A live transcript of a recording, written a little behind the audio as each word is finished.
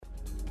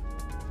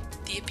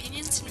The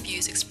opinions and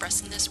views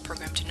expressed in this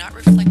program do not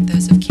reflect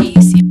those of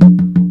KEC.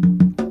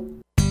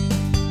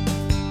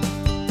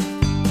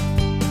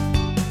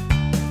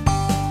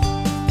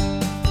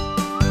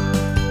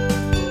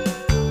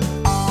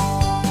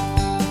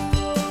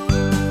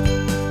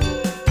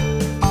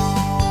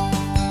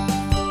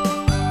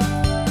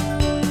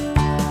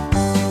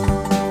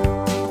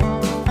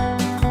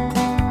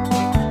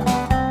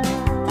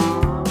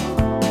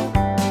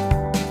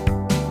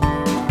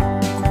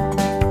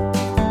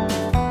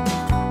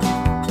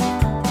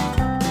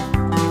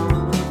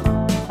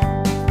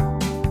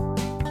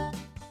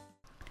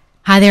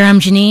 Hi there, I'm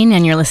Janine,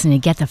 and you're listening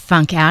to Get the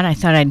Funk Out. I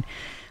thought I'd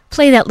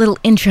play that little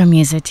intro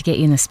music to get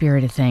you in the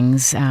spirit of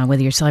things.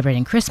 Whether you're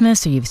celebrating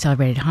Christmas or you've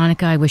celebrated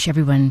Hanukkah, I wish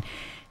everyone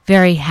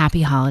very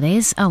happy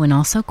holidays. Oh, and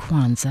also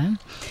Kwanzaa.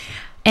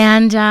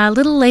 And a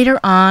little later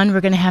on, we're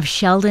going to have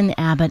Sheldon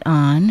Abbott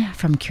on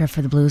from Cure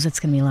for the Blues.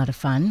 It's going to be a lot of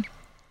fun.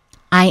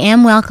 I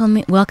am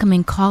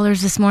welcoming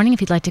callers this morning.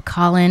 If you'd like to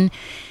call in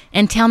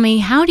and tell me,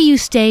 how do you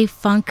stay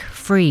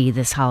funk-free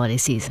this holiday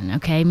season?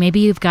 Okay, maybe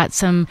you've got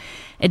some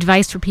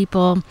advice for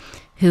people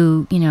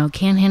who,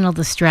 can't handle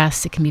the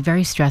stress. It can be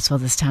very stressful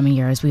this time of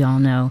year, as we all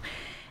know.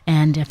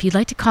 And if you'd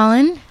like to call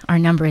in, our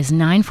number is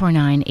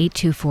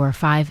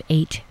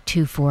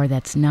 949-824-5824.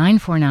 That's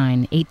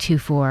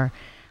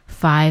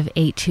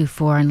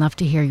 949-824-5824. I'd love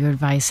to hear your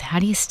advice. How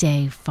do you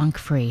stay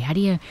funk-free? How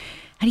do you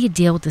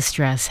deal with the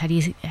stress? How do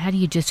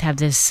you just have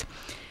this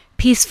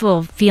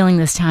peaceful feeling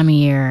this time of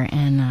year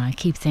and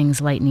keep things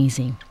light and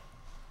easy?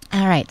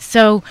 All right,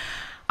 so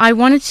I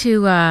wanted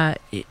to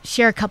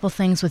share a couple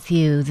things with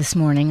you this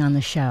morning on the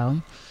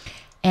show.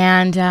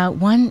 And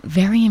one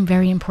very,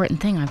 very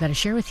important thing I've got to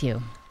share with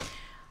you.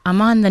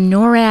 I'm on the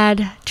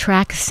NORAD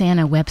Track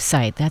Santa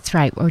website. That's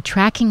right, we're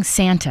tracking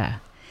Santa.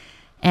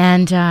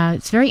 And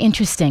it's very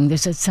interesting.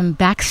 There's some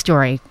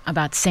backstory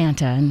about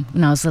Santa. And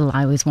when I was little,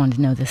 I always wanted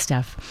to know this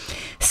stuff.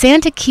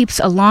 Santa keeps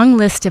a long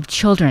list of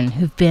children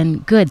who've been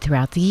good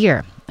throughout the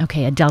year.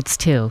 Okay, adults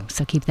too,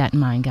 so keep that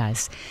in mind,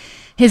 guys.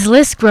 His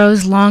list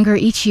grows longer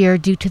each year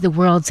due to the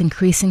world's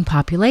increasing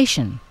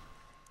population.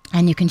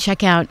 And you can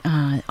check out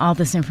all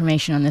this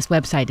information on this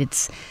website.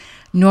 It's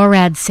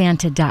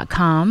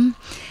noradsanta.com.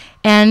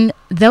 And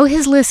though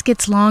his list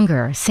gets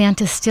longer,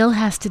 Santa still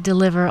has to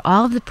deliver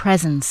all of the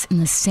presents in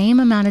the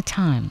same amount of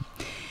time.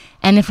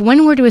 And if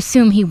one were to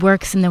assume he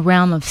works in the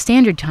realm of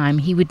standard time,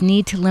 he would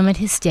need to limit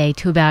his stay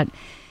to about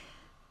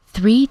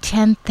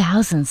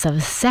 3/10,000ths of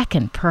a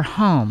second per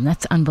home.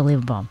 That's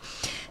unbelievable.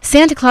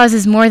 Santa Claus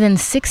is more than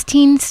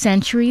 16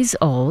 centuries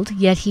old,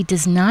 yet he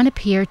does not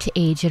appear to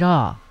age at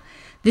all.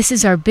 This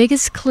is our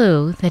biggest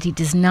clue that he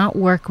does not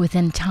work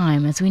within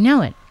time as we know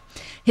it.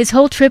 His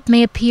whole trip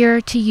may appear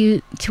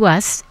to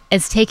us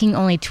as taking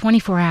only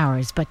 24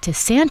 hours, but to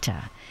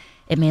Santa,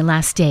 it may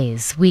last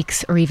days,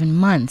 weeks, or even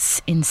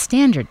months in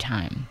standard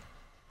time.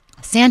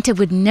 Santa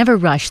would never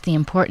rush the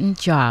important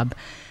job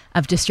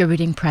of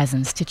distributing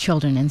presents to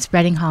children and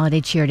spreading holiday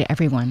cheer to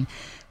everyone.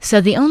 So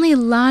the only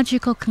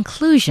logical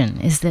conclusion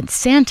is that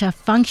Santa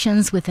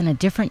functions within a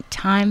different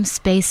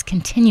time-space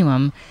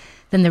continuum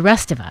than the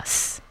rest of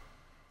us.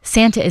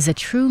 Santa is a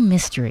true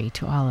mystery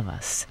to all of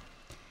us.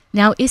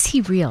 Now, is he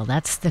real?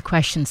 That's the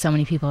question so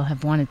many people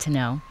have wanted to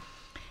know.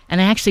 And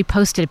I actually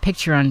posted a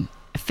picture on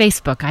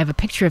Facebook. I have a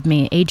picture of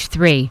me, age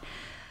 3.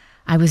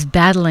 I was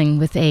battling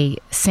with a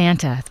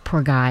Santa,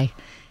 poor guy,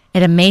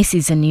 at a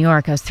Macy's in New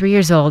York. I was 3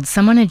 years old.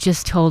 Someone had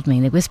just told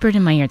me, they whispered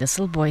in my ear, this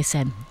little boy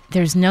said,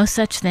 there's no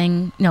such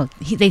thing. No,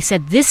 they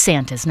said, this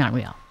Santa's not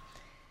real.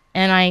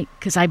 And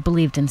because I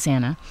believed in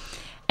Santa.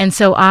 And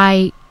so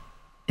I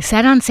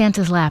sat on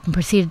Santa's lap and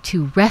proceeded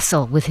to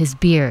wrestle with his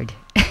beard.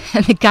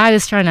 And the guy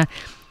was trying to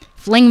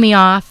fling me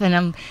off, and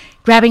I'm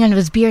grabbing onto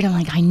his beard. I'm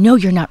like, I know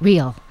you're not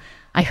real.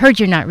 I heard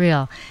you're not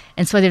real.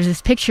 And so there's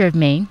this picture of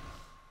me,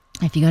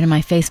 if you go to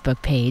my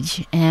Facebook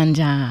page, and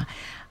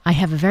I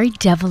have a very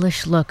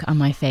devilish look on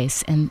my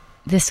face. And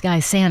this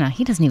guy, Santa,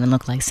 he doesn't even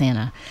look like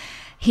Santa.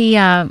 He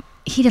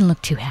didn't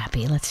look too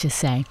happy, let's just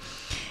say.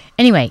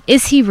 Anyway,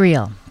 is he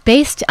real?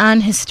 Based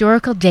on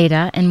historical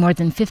data and more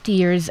than 50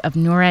 years of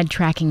NORAD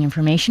tracking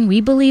information, we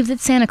believe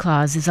that Santa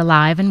Claus is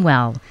alive and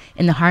well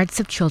in the hearts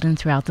of children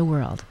throughout the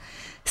world.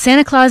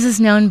 Santa Claus is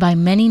known by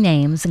many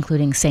names,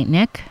 including Saint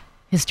Nick.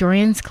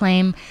 Historians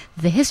claim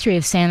that the history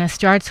of Santa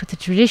starts with the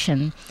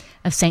tradition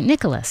of Saint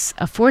Nicholas,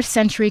 a 4th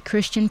century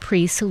Christian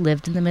priest who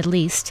lived in the Middle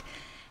East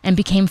and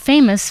became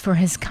famous for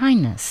his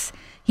kindness.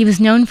 He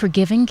was known for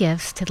giving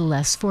gifts to the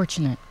less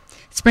fortunate,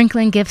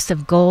 sprinkling gifts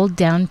of gold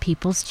down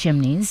people's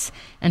chimneys,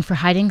 and for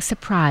hiding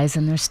surprise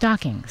in their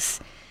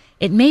stockings.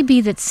 It may be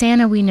that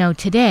Santa we know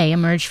today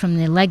emerged from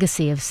the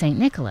legacy of Saint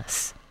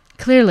Nicholas.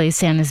 Clearly,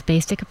 Santa's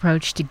basic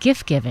approach to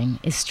gift-giving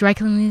is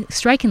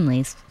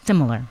strikingly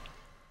similar.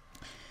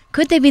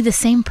 Could they be the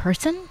same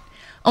person?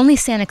 Only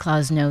Santa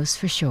Claus knows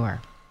for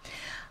sure.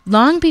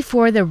 Long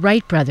before the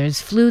Wright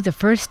brothers flew the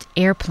first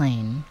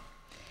airplane,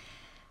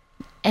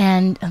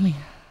 and I'm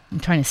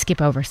trying to skip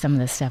over some of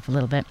this stuff a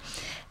little bit,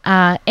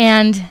 or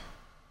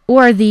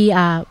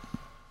the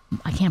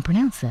I can't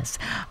pronounce this.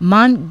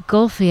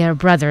 Montgolfier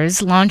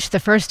brothers launched the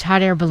first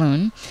hot air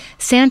balloon,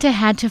 Santa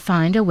had to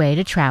find a way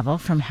to travel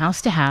from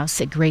house to house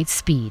at great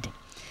speed.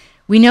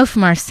 We know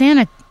from our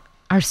Santa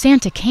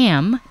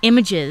Cam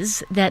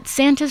images that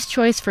Santa's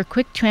choice for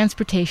quick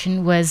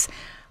transportation was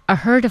a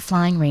herd of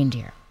flying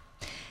reindeer.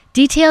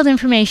 Detailed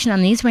information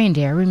on these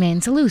reindeer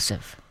remains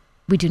elusive.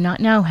 We do not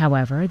know,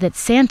 however, that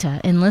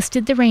Santa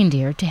enlisted the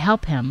reindeer to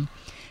help him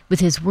with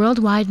his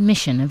worldwide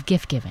mission of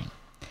gift-giving.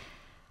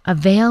 A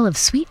veil of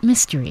sweet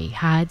mystery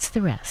hides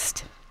the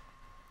rest.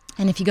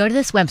 And if you go to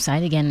this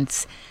website, again,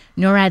 it's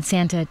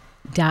noradsanta.org,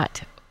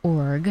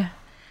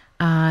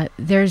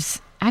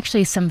 there's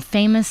actually some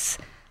famous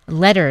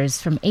letters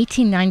from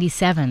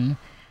 1897,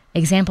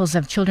 examples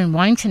of children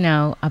wanting to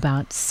know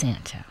about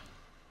Santa.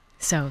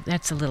 So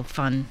that's a little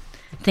fun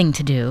thing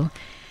to do.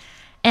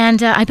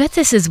 And I bet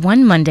this is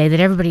one Monday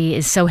that everybody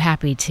is so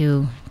happy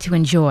to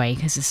enjoy,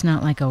 because it's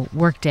not like a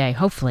work day,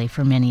 hopefully,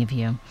 for many of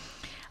you.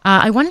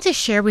 I wanted to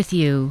share with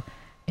you,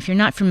 if you're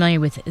not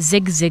familiar with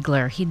Zig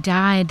Ziglar, he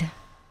died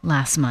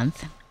last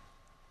month,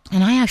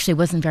 and I actually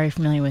wasn't very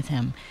familiar with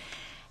him.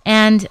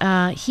 And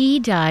he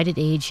died at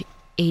age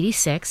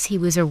 86. He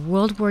was a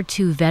World War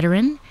II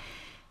veteran.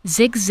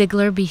 Zig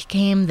Ziglar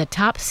became the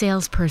top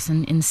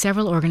salesperson in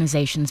several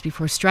organizations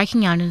before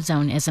striking out on his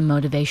own as a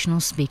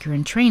motivational speaker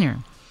and trainer.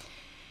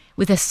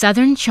 With a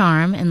Southern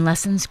charm and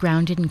lessons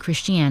grounded in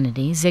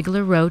Christianity,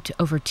 Ziglar wrote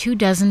over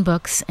 24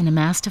 books and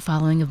amassed a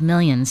following of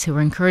millions who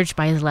were encouraged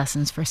by his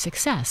lessons for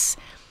success.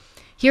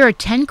 Here are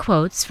 10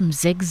 quotes from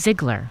Zig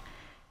Ziglar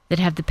that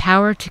have the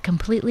power to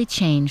completely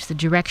change the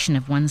direction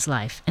of one's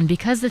life. And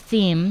because the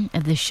theme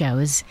of this show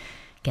is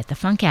Get the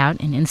Funk Out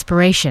and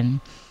inspiration,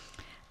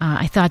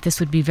 I thought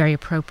this would be very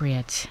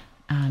appropriate.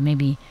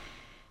 Maybe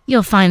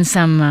you'll find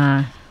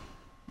some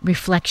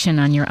reflection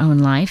on your own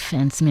life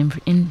and some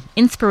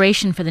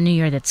inspiration for the new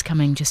year that's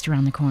coming just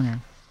around the corner.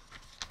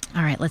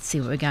 All right, let's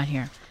see what we got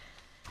here.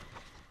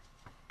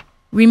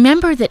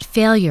 Remember that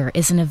failure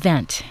is an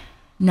event,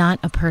 not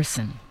a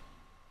person.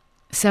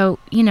 So,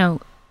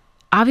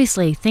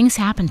 obviously things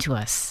happen to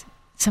us.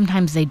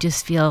 Sometimes they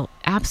just feel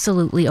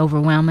absolutely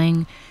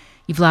overwhelming.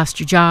 You've lost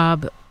your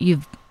job.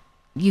 You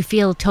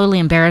feel totally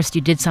embarrassed.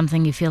 You did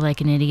something. You feel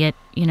like an idiot.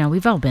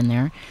 We've all been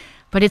there.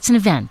 But it's an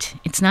event.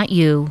 It's not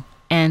you.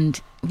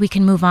 And we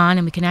can move on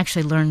and we can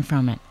actually learn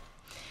from it.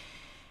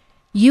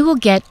 You will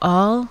get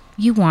all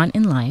you want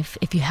in life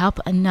if you help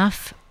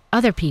enough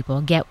other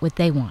people get what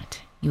they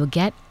want. You will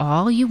get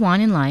all you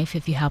want in life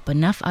if you help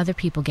enough other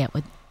people get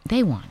what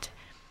they want.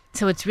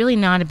 So it's really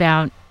not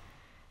about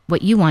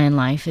what you want in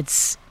life.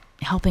 It's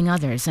helping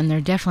others. And there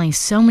are definitely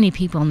so many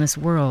people in this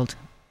world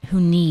who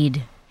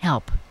need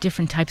help,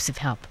 different types of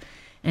help.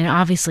 And it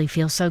obviously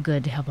feels so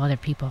good to help other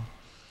people.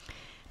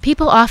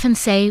 People often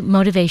say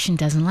motivation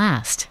doesn't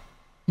last.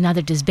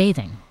 Neither does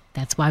bathing.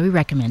 That's why we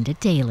recommend it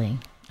daily.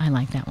 I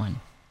like that one.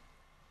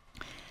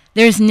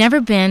 There's never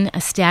been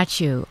a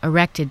statue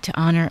erected to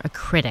honor a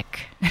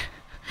critic.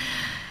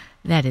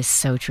 That is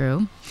so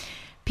true.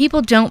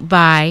 People don't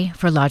buy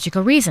for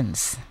logical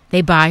reasons.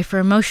 They buy for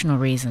emotional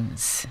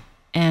reasons.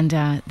 And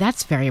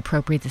that's very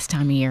appropriate this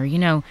time of year.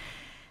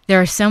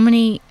 There are so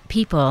many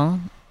people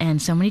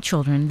and so many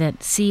children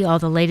that see all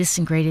the latest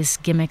and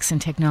greatest gimmicks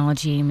and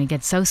technology, and we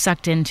get so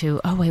sucked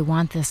into, oh, I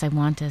want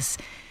this.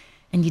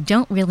 And you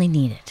don't really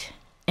need it.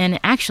 And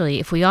actually,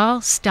 if we all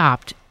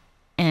stopped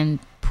and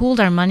pooled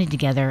our money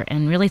together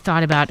and really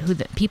thought about who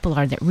the people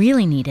are that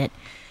really need it,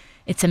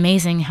 it's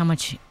amazing how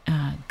much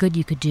good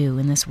you could do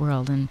in this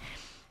world. And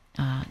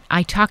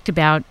I talked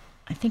about,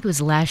 I think it was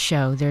the last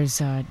show,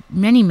 there's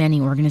many, many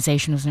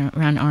organizations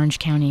around Orange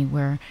County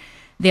where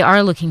they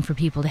are looking for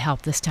people to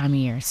help this time of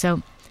year.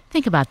 So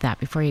think about that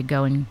before you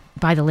go and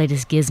buy the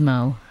latest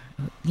gizmo,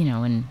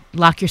 and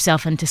lock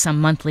yourself into some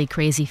monthly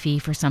crazy fee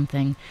for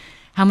something.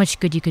 How much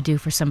good you could do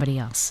for somebody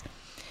else.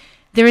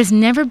 There has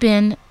never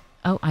been...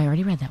 Oh, I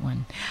already read that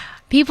one.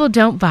 People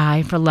don't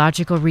buy for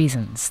logical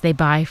reasons. They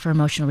buy for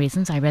emotional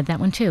reasons. I read that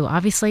one too.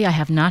 Obviously, I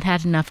have not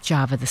had enough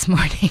Java this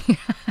morning.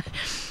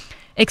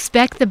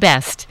 Expect the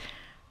best.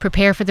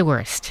 Prepare for the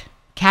worst.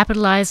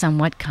 Capitalize on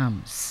what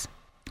comes.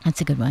 That's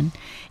a good one.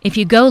 If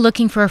you go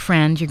looking for a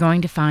friend, you're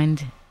going to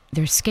find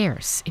they're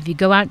scarce. If you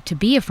go out to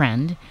be a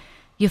friend,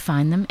 you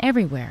find them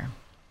everywhere.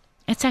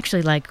 It's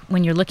actually like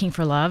when you're looking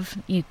for love,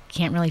 you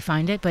can't really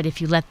find it, but if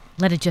you let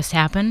it just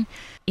happen,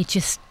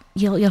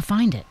 you'll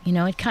find it.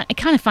 It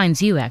kind of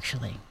finds you,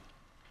 actually.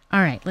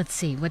 All right, let's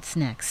see. What's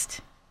next?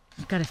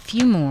 I've got a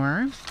few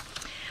more.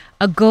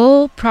 A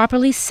goal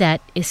properly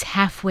set is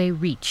halfway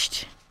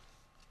reached.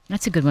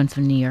 That's a good one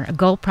for the new year. A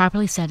goal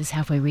properly set is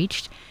halfway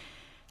reached.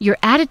 Your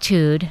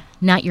attitude,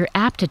 not your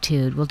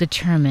aptitude, will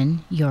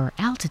determine your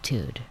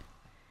altitude.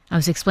 I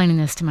was explaining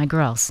this to my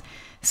girls.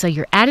 So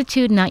your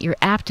attitude, not your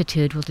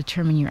aptitude, will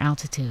determine your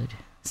altitude.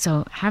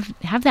 So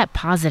have that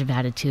positive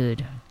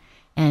attitude.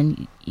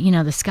 And,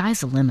 the sky's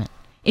the limit.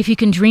 If you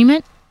can dream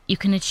it, you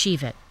can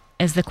achieve it.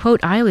 As the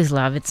quote I always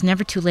love, it's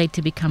never too late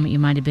to become what you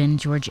might have been,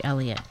 George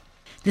Eliot.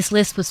 This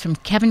list was from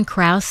Kevin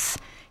Krause.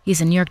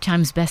 He's a New York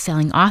Times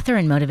bestselling author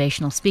and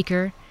motivational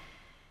speaker.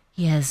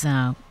 He has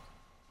a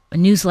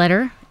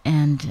newsletter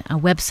and a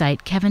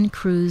website,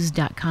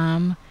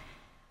 kevincruz.com,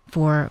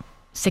 for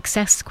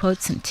success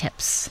quotes and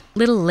tips. A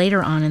little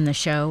later on in the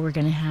show, we're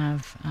going to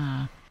have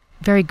a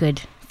very good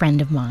friend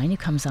of mine who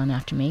comes on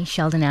after me,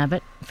 Sheldon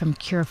Abbott from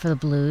Cure for the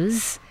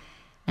Blues,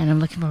 and I'm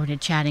looking forward to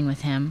chatting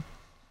with him.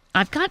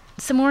 I've got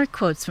some more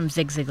quotes from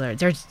Zig Ziglar.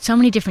 There's so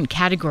many different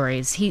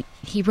categories. He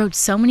wrote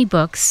so many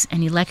books,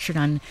 and he lectured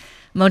on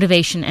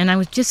motivation, and I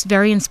was just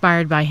very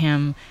inspired by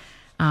him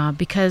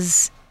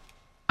because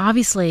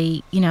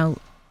obviously,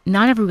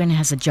 not everyone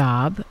has a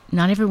job.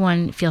 Not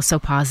everyone feels so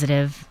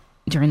positive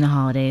during the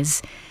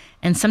holidays,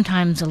 and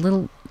sometimes a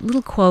little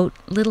quote,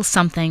 little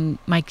something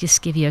might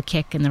just give you a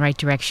kick in the right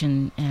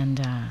direction, and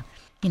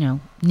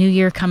New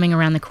Year coming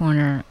around the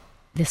corner,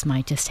 this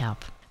might just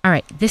help. All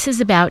right, this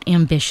is about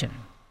ambition.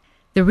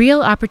 The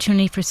real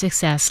opportunity for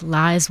success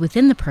lies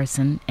within the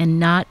person and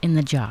not in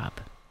the job.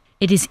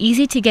 It is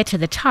easy to get to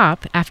the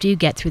top after you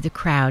get through the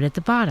crowd at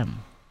the bottom.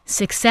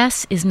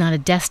 Success is not a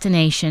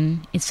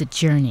destination, it's a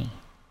journey.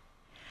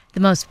 The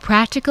most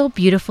practical,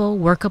 beautiful,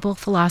 workable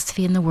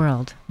philosophy in the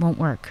world won't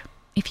work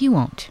if you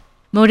won't.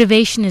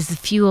 Motivation is the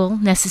fuel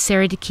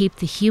necessary to keep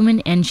the human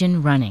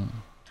engine running.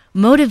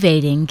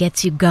 Motivating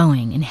gets you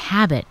going, and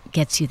habit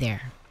gets you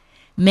there.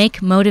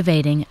 Make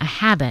motivating a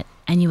habit,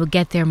 and you will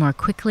get there more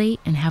quickly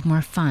and have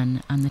more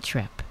fun on the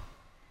trip.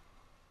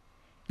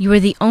 You are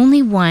the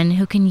only one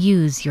who can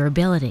use your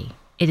ability.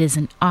 It is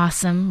an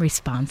awesome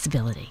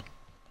responsibility.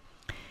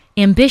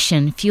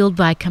 Ambition, fueled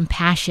by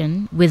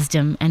compassion,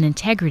 wisdom, and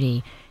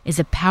integrity, is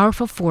a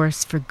powerful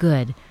force for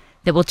good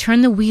that will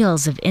turn the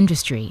wheels of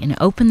industry and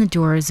open the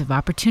doors of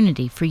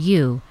opportunity for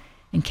you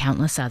and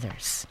countless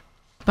others.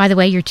 By the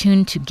way, you're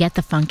tuned to Get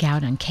the Funk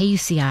Out on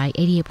KUCI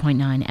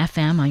 88.9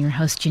 FM. I'm your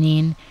host,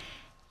 Janine,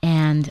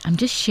 and I'm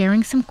just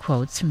sharing some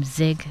quotes from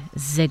Zig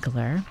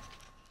Ziglar.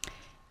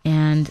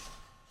 And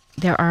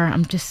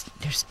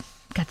there's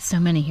got so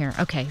many here.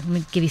 Okay, let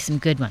me give you some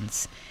good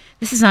ones.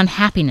 This is on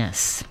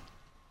happiness.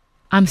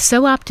 I'm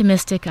so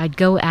optimistic I'd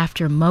go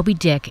after Moby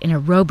Dick in a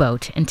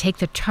rowboat and take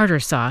the tartar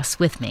sauce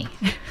with me.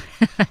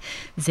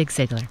 Zig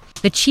Ziglar.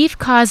 The chief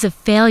cause of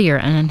failure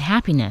and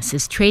unhappiness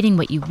is trading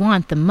what you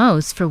want the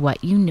most for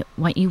what you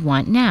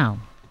want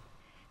now.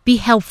 Be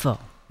helpful.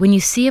 When you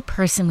see a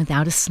person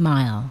without a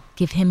smile,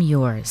 give him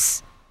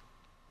yours.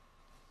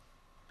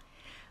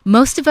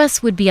 Most of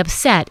us would be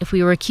upset if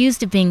we were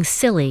accused of being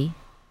silly.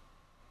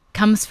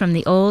 Comes from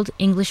the old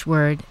English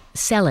word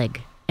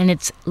selig, and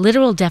its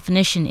literal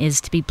definition is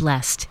to be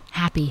blessed,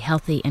 happy,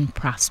 healthy, and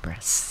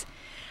prosperous.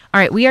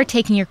 All right, we are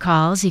taking your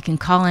calls. You can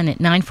call in at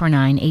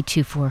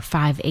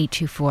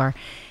 949-824-5824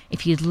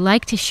 if you'd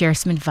like to share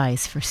some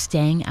advice for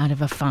staying out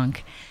of a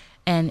funk.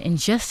 And in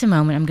just a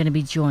moment, I'm going to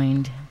be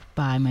joined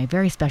by my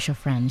very special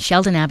friend,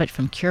 Sheldon Abbott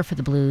from Cure for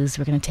the Blues.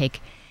 We're going to take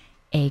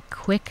a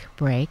quick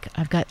break.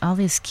 I've got all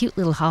these cute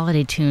little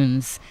holiday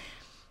tunes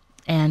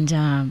and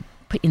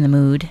put you in the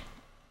mood.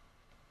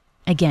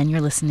 Again, you're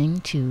listening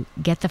to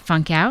Get the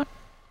Funk Out,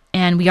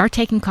 and we are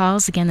taking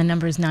calls. Again, the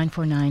number is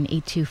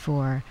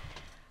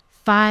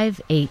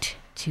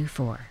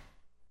 949-824-5824.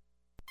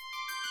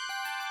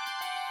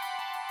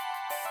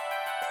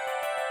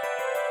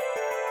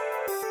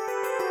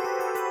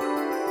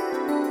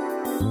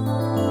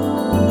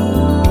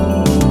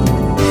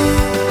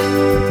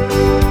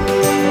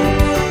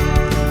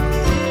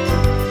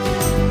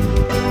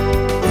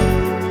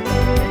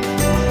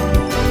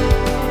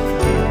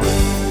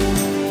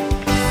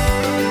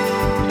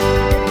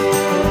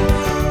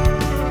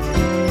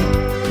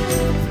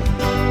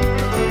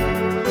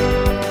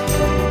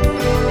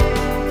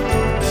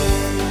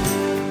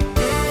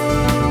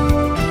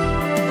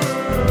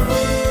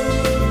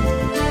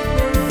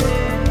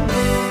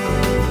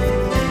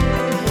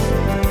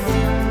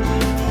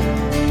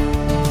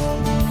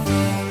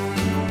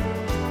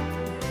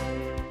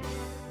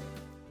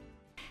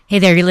 Hey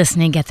there, you're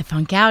listening to Get the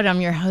Funk Out.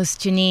 I'm your host,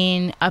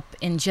 Janine. Up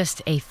in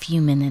just a few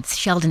minutes,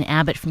 Sheldon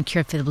Abbott from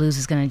Cure for the Blues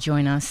is going to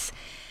join us.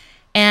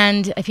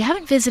 And if you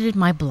haven't visited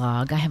my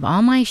blog, I have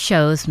all my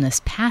shows from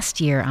this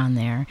past year on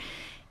there.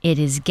 It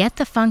is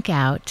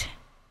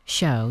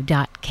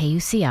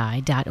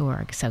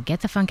getthefunkoutshow.kuci.org. So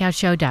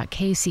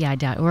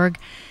getthefunkoutshow.kuci.org.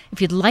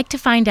 If you'd like to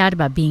find out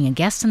about being a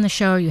guest on the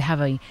show, or you have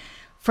a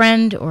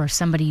friend or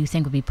somebody you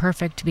think would be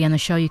perfect to be on the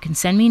show, you can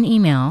send me an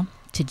email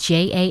to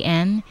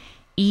JANEANE@KUCI.org,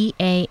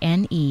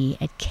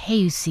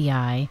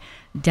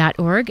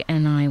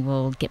 and I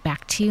will get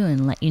back to you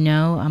and let you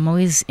know. I'm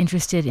always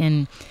interested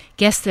in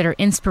guests that are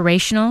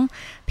inspirational,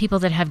 people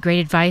that have great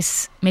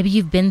advice. Maybe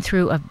you've been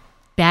through a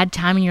bad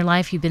time in your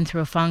life, you've been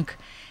through a funk,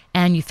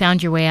 and you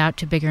found your way out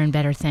to bigger and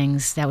better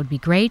things. That would be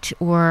great.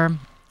 Or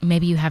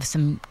maybe you have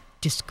some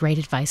just great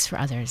advice for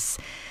others.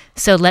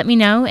 So let me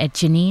know at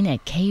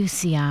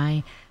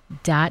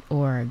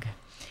Janine@KUCI.org.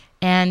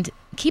 And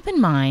keep in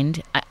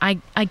mind,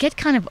 I get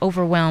kind of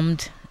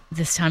overwhelmed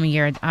this time of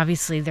year.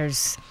 Obviously,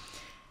 there's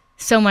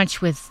so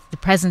much with the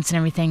presents and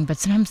everything, but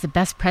sometimes the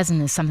best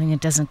present is something that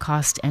doesn't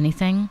cost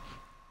anything.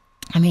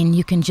 I mean,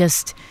 you can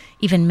just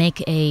even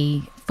make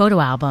a photo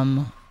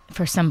album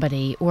for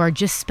somebody or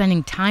just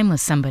spending time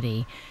with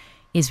somebody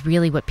is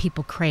really what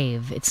people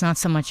crave. It's not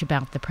so much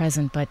about the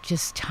present, but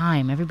just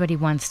time. Everybody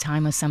wants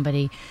time with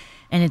somebody.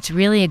 And it's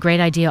really a great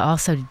idea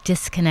also to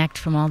disconnect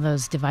from all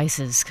those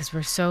devices because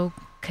we're so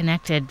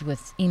connected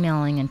with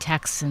emailing and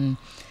texts. And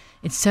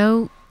it's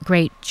so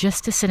great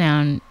just to sit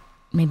down,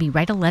 maybe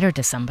write a letter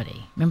to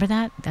somebody. Remember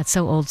that? That's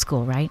so old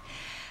school, right?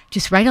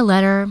 Just write a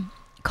letter,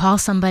 call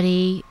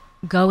somebody,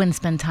 go and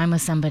spend time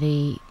with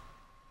somebody,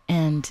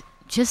 and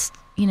just,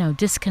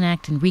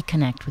 disconnect and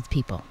reconnect with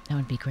people. That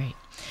would be great.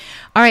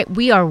 All right,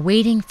 we are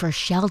waiting for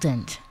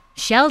Sheldon.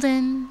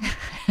 Sheldon!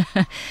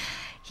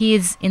 He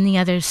is in the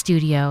other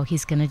studio.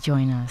 He's going to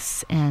join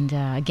us. And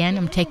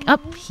again,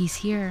 he's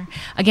here.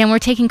 Again, we're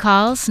taking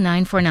calls,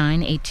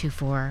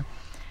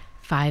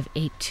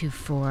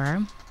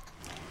 949-824-5824.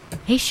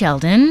 Hey,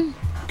 Sheldon.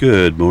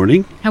 Good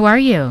morning. How are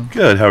you?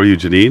 Good. How are you,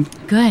 Janine?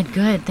 Good.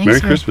 Thanks.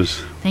 Merry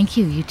Christmas. Thank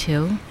you. You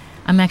too.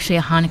 I'm actually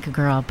a Hanukkah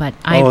girl, but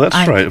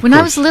that's right. When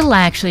I was little,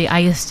 I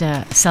used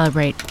to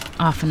celebrate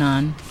off and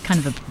on. Kind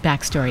of a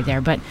backstory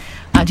there. But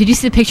did you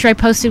see the picture I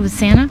posted with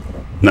Santa?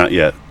 Not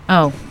yet.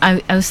 Oh,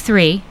 I was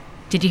 3.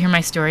 Did you hear my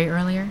story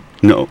earlier?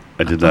 No,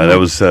 I did not. I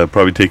was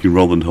probably taking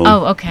Roland home.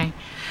 Oh, okay.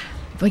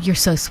 But you're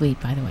so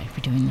sweet, by the way, for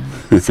doing that.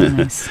 That's so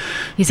nice.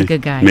 He's a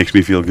good guy. Makes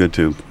me feel good,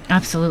 too.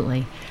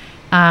 Absolutely.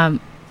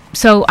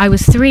 So I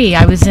was 3.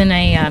 I was in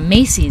a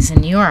Macy's in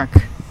New York.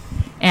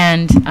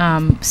 And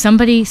some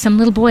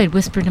little boy had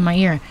whispered in my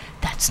ear,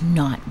 "That's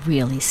not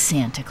really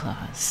Santa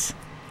Claus."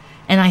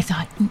 And I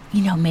thought,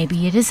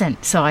 maybe it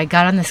isn't. So I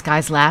got on this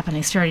guy's lap and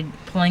I started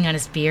pulling on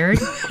his beard,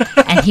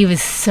 and he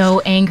was so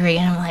angry.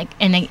 And I'm like,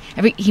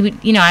 he would,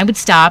 I would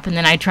stop, and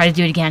then I'd try to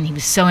do it again. He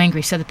was so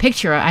angry. So the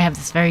picture, I have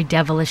this very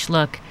devilish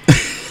look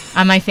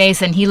on my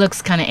face, and he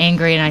looks kind of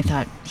angry. And I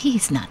thought,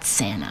 he's not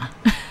Santa.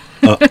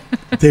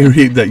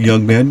 That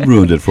young man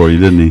ruined it for you,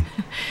 didn't he?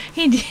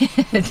 He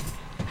did.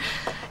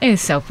 It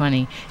was so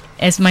funny.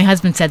 As my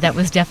husband said, that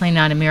was definitely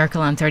not a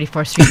Miracle on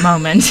 34th Street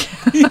moment.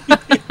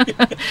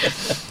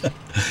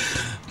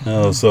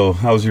 Oh, so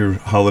how's your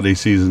holiday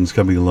seasons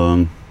coming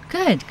along?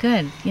 Good.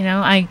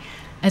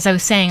 As I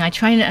was saying, I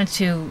try not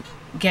to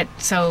get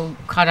so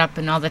caught up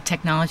in all the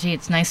technology.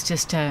 It's nice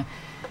just to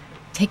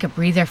take a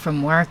breather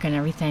from work and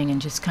everything and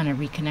just kind of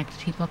reconnect with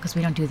people because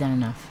we don't do that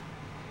enough.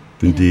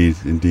 Indeed.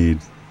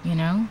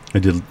 I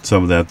did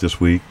some of that this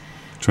week,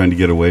 trying to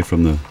get away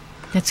from the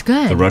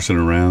rushing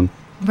around.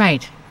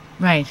 Right.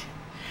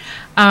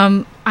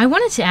 I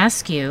wanted to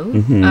ask you,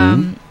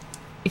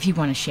 if you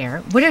want to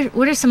share, what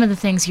are some of the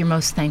things you're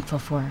most thankful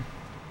for?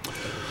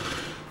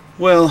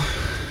 Well,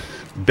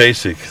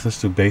 basic. Let's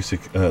do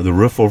basic. The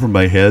roof over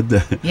my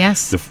head.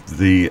 Yes.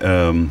 the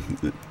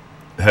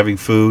having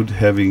food,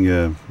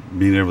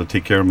 being able to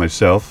take care of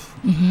myself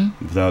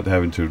without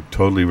having to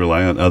totally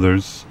rely on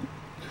others.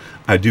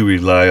 I do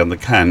rely on the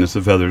kindness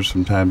of others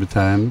from time to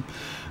time,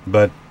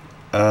 but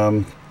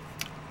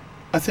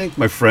I think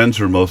my friends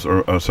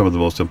are some of the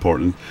most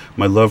important.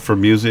 My love for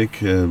music,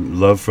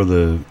 love for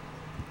the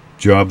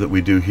job that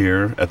we do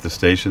here at the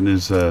station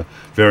is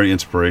very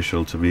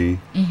inspirational to me,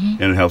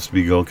 and it helps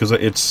me go because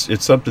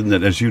it's something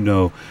that, as you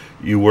know,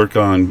 you work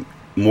on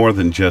more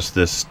than just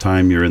this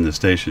time you're in the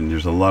station.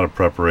 There's a lot of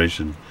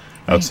preparation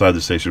outside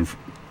the station.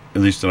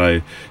 At least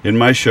in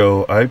my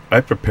show,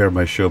 I prepare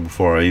my show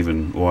before I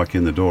even walk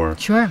in the door.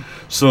 Sure.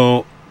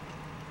 So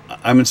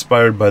I'm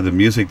inspired by the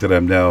music that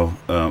I'm now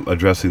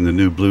addressing, the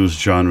new blues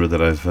genre that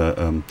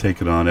I've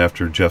taken on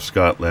after Jeff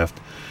Scott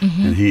left,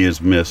 and he is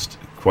missed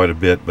quite a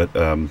bit. But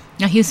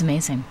he was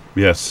amazing.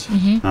 Yes,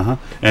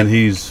 and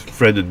he's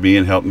friended me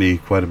and helped me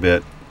quite a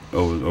bit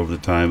over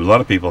the time. A lot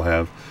of people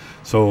have.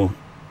 So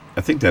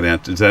I think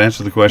does that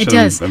answer the question? It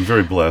does. I'm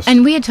very blessed.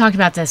 And we had talked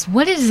about this.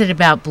 What is it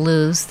about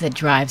blues that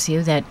drives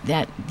you,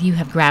 that you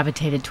have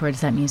gravitated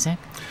towards that music?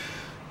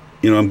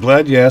 I'm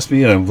glad you asked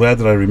me, and I'm glad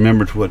that I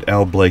remembered what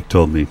Al Blake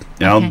told me.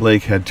 Okay. Al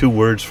Blake had 2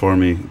 words for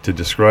me to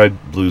describe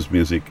blues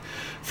music.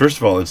 First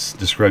of all, it's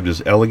described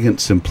as elegant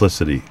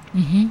simplicity.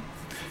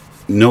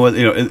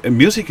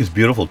 Music is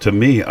beautiful. To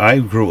me, I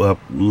grew up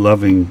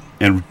loving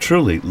and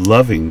truly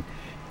loving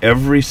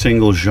every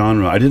single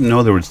genre. I didn't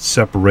know there were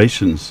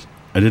separations.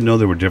 I didn't know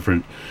there were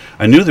different.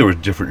 I knew there were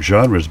different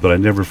genres, but I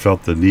never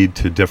felt the need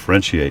to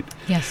differentiate.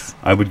 Yes.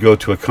 I would go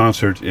to a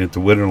concert at the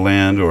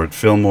Winterland or at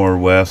Fillmore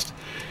West,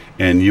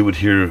 and you would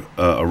hear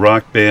a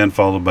rock band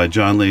followed by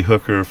John Lee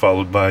Hooker,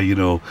 followed by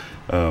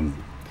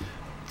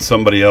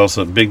somebody else,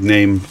 a big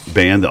name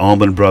band, the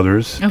Allman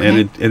Brothers,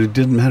 and it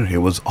didn't matter. It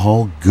was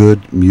all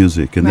good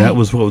music, and that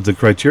was what the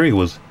criteria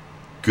was: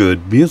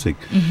 good music.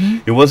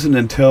 It wasn't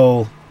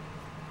until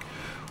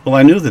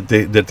I knew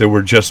that there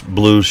were just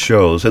blues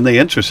shows, and they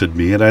interested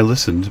me, and I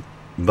listened,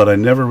 but I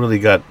never really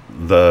got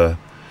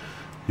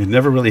it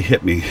never really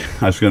hit me.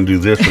 I was going to do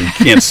this, but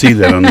you can't see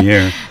that on the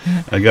air.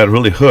 I got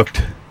really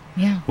hooked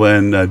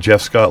when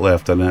Jeff Scott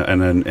left,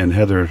 and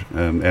Heather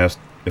asked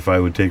if I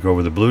would take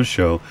over the blues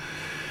show.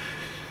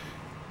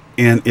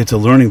 And it's a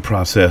learning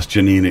process,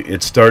 Janine.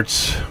 It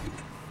starts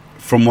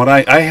from what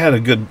I had a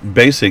good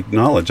basic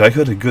knowledge. I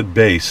had a good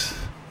base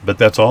but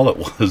that's all it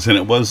was, and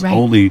it was Right.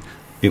 only.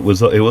 It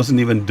wasn't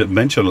even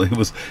dimensional.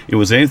 It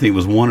was anything. It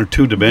was 1 or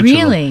 2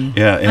 dimensional. Really?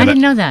 Yeah. I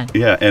didn't know that.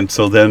 Yeah, and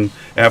so then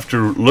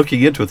after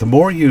looking into it, the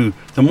more you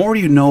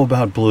know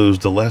about blues,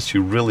 the less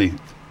you really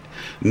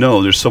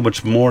know. There's so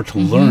much more to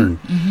learn,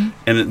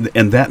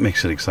 and that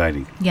makes it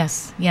exciting.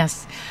 Yes,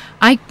 yes.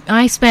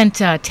 I spent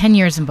 10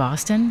 years in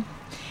Boston,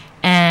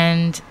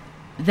 and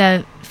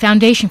the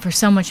foundation for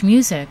so much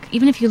music,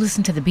 even if you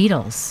listen to the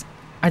Beatles,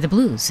 are the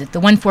blues, the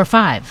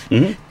 1-4-5.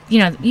 Mhm. You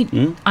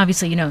know,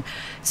 obviously, you know.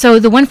 So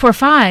the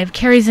 1-4-5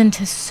 carries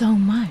into so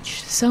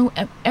much,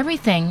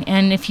 everything.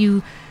 And if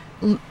you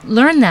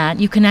learn that,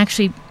 you can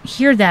actually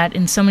hear that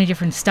in so many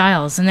different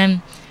styles. And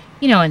then,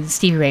 you know, and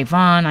Stevie Ray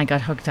Vaughan, I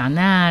got hooked on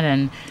that.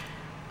 And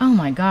oh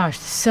my gosh,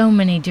 so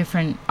many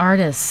different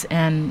artists,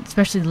 and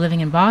especially living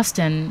in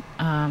Boston,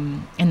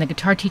 and the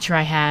guitar teacher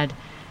I had,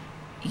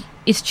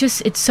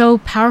 it's so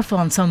powerful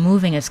and so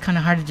moving. It's kind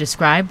of hard to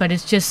describe, but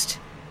it's just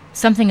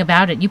something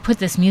about it. You put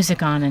this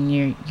music on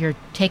and you're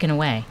taken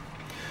away.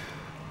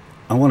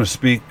 I want to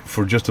speak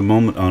for just a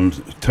moment on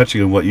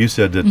touching on what you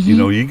said, that you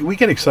know, we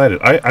get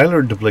excited. I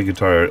learned to play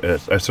guitar.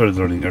 I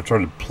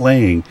started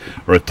playing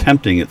or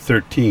attempting at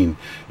 13,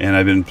 and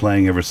I've been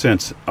playing ever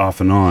since, off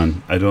and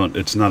on.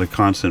 It's not a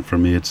constant for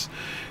me.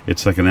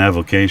 It's like an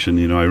avocation.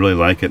 You know, I really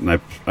like it,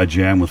 and I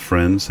jam with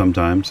friends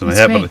sometimes, and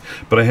That's great.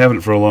 but I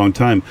haven't for a long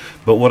time.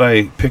 But what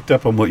I picked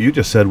up on what you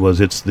just said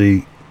was it's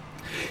the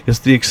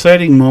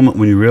exciting moment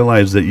when you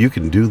realize that you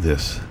can do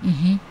this,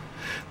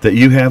 that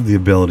you have the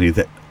ability,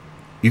 that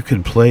you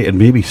can play and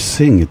maybe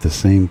sing at the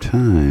same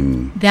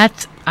time.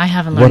 I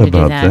haven't What learned to do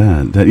about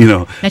that. that? You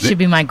know, That should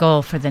be my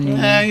goal for the new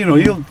year. you know,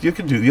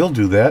 you'll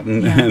do that,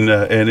 and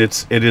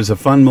it is a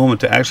fun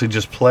moment to actually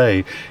just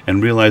play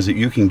and realize that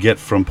you can get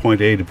from point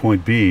A to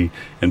point B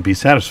and be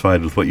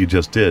satisfied with what you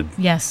just did.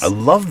 Yes. I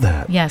love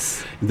that.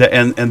 Yes.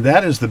 And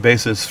that is the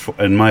basis,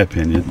 in my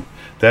opinion.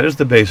 That is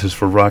the basis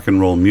for rock and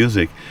roll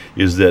music,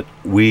 is that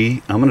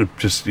I'm going to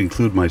just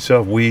include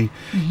myself,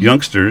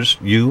 youngsters,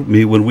 you,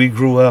 me, when we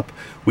grew up,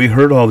 we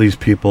heard all these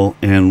people,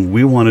 and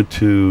we wanted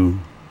to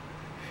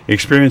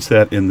experience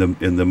that in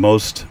the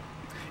most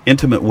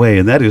intimate way,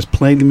 and that is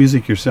playing the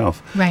music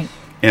yourself. Right.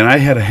 And I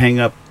had a hang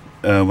up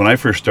when I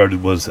first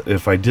started, was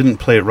if I didn't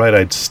play it right,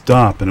 I'd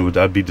stop, and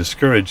I'd be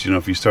discouraged. You know,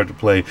 if you start to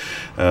play,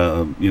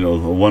 a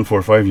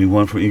 1-4-5, you go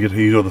I went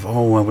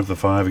to the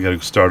 5, I got to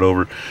start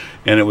over.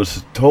 And it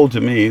was told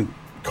to me,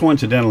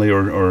 coincidentally,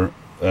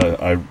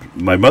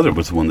 my mother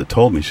was the one that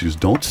told me. She goes,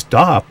 "Don't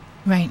stop."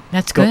 Right.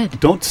 That's good.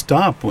 Don't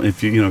stop.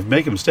 If you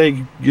make a mistake,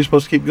 you're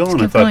supposed to keep going.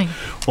 Keep I thought, going.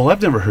 well,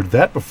 I've never heard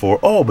that before.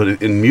 Oh, but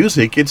in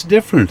music, it's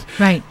different.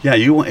 Right. Yeah,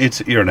 you're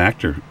an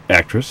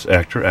actress.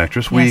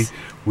 Yes.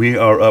 We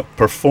are up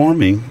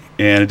performing,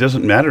 and it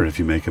doesn't matter if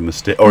you make a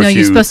mistake No,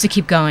 you're supposed to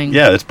keep going.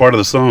 Yeah, it's part of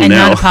the song And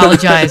now. not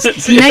apologize.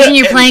 So imagine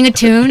you're playing a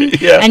tune,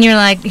 Yeah. and you're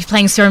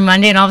playing Stormy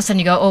Monday, and all of a sudden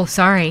you go, "Oh,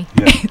 sorry,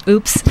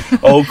 oops."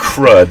 Oh,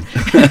 crud.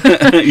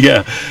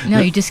 Yeah. No,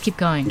 you just keep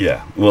going.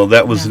 Yeah. Well,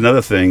 that was Yeah.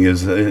 another thing,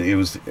 is it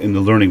was in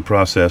the learning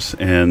process,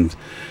 and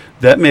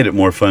that made it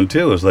more fun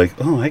too. It was like,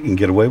 oh, I can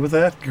get away with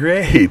that?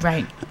 Great.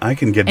 Right. I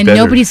can get And better.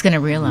 nobody's going to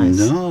realize.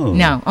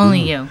 No.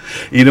 Only you.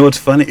 You know what's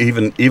funny?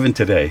 Even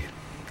today,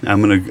 I'm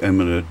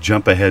gonna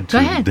jump ahead to Go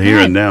ahead, the go here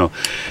ahead. and now.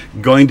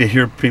 Going to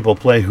hear people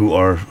play who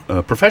are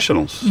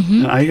professionals.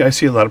 Mm-hmm. I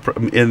see a lot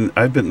of, and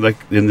I've been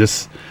in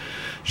this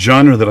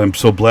genre that I'm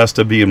so blessed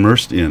to be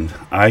immersed in.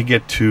 I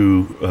get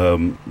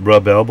to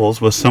rub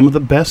elbows with some of the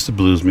best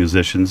blues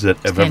musicians that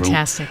have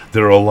fantastic.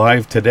 that are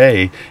alive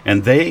today,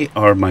 and they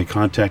are my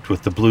contact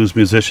with the blues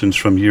musicians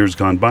from years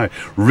gone by.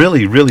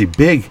 Really, really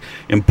big,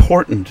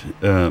 important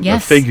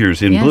Yes.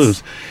 figures in Yes.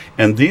 blues.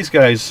 And these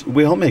guys,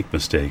 we all make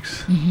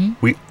mistakes. Mm-hmm.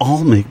 We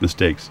all make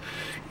mistakes.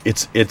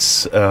 It's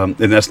and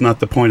that's not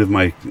the point of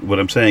what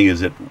I'm saying is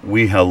that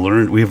we have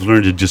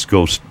learned to just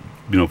go,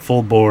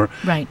 full bore,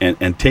 Right.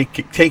 and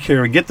take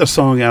care and get the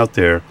song out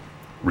there,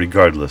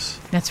 regardless.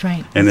 That's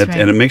right. And That's right.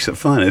 and it makes it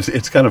fun.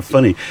 It's kind of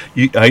funny.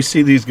 I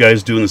see these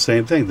guys doing the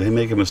same thing. They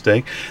make a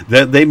mistake.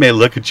 That they may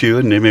look at you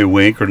and they may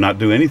wink or not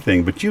do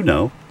anything, but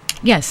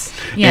Yes.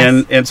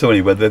 Yes. And so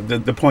anyway,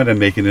 the point I'm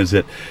making is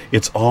that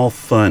it's all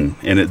fun,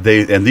 and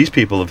these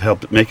people have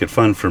helped make it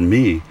fun for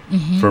me,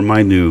 for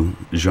my new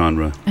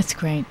genre, That's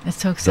great. That's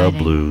so the exciting.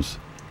 blues.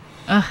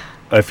 Ugh.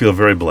 I feel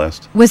very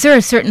blessed. Was there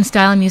a certain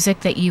style of music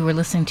that you were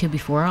listening to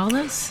before all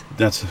this?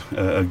 That's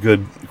a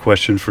good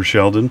question for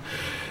Sheldon.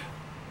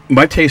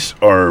 My tastes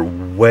are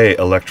way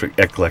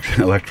eclectic.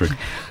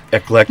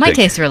 My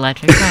tastes are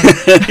electric.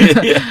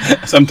 Right.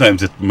 Yeah.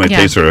 Sometimes my Yeah.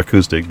 tastes are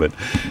acoustic, but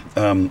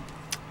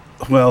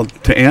well,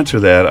 to answer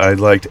that, I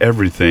liked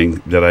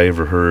everything that I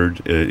ever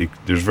heard.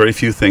 There's very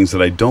few things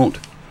that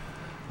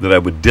I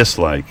would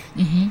dislike.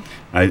 Mm-hmm.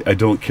 I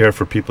don't care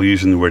for people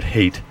using the word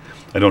hate.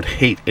 I don't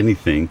hate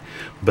anything,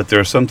 but there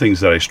are some things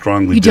that I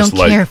strongly You don't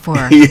dislike. care for.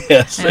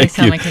 Yes, I thank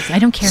tell you. my kids, I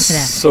don't care for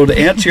that. So to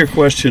answer your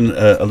question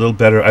a little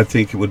better, I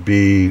think it would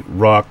be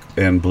rock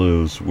and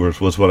blues,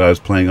 was what I was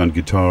playing on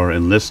guitar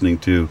and listening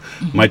to.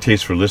 Mm-hmm. My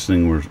tastes for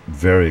listening were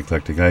very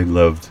eclectic. I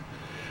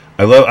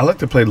like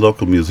to play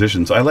local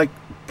musicians. I like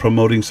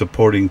promoting,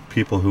 supporting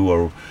people who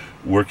are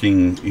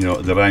working,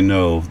 that I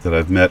know, that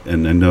I've met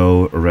and I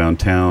know around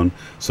town.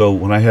 So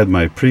when I had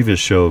my previous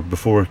show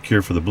before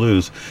Cure for the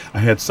Blues, I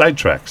had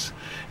Sidetracks,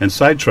 and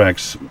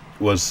Sidetracks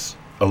was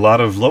a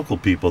lot of local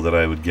people that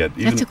I would get.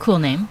 That's a cool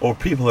name. Or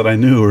people that I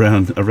knew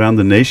around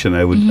the nation.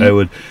 I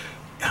would.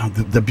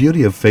 The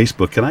beauty of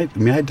Facebook.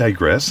 May I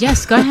digress?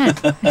 Yes, go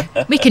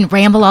ahead. We can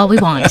ramble all we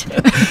want.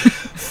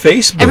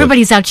 Facebook.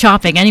 Everybody's out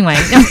shopping anyway.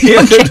 No,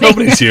 Yeah,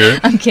 nobody's here.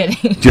 I'm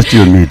kidding. Just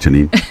you and me,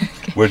 Janine.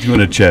 Okay. We're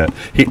doing a chat.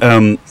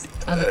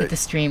 I'll look at the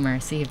streamer,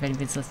 see if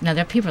anybody's listening. No,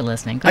 there are people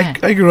listening. Go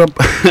ahead. I grew up.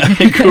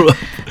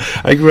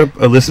 I grew up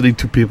listening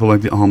to people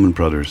like the Allman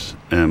Brothers,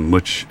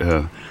 which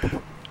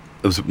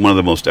was one of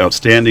the most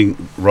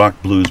outstanding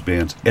rock blues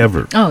bands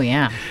ever. Oh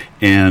yeah.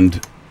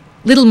 And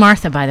Little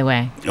Martha, by the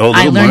way. Oh,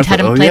 I learned Martha. how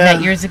to play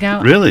that years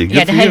ago. Really?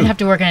 Good for I you. have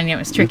to work on it. It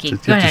was tricky. You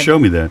Go have ahead. to show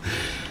me that.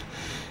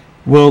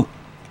 Well,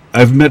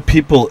 I've met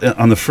people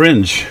on the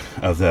fringe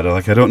of that.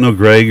 Like, I don't know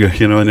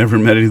Greg, I never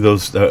met any of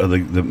those,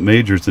 the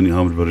majors in the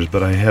Allman Brothers,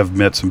 but I have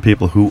met some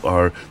people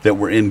that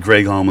were in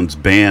Greg Allman's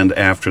band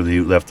after he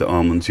left the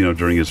Allmans,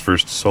 during his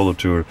first solo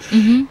tour.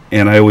 Mm-hmm.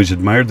 And I always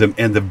admired them.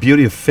 And the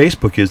beauty of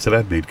Facebook is that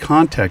I've made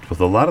contact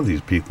with a lot of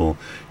these people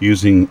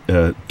using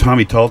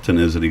Tommy Talton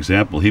as an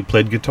example. He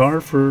played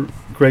guitar for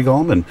Greg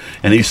Allman,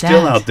 and he's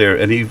still out there.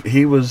 And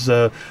he was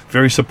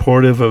very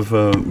supportive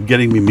of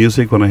getting me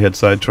music when I had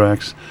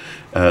Sidetracks.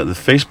 The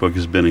Facebook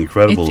has been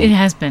incredible. It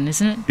has been,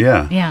 isn't it?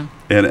 Yeah. Yeah.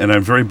 And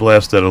I'm very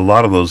blessed that a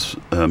lot of those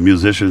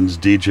musicians,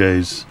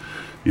 DJs,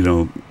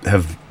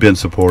 have been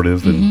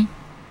supportive.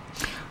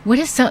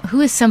 Mm-hmm.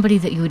 Who is somebody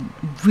that you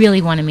would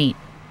really want to meet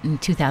in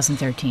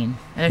 2013?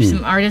 Are there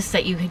some artists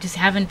that you just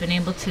haven't been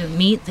able to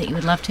meet that you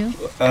would love to?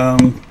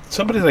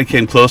 Somebody that I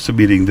came close to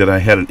meeting that I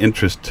had an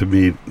interest to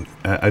meet.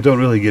 I don't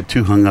really get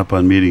too hung up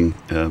on meeting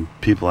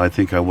people. I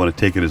think I want to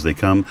take it as they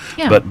come.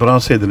 Yeah. But I'll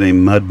say the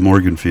name Mud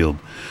Morganfield,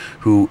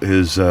 who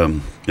is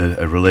a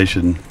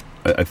relation.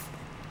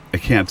 I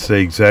can't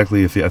say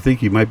exactly I think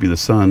he might be the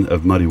son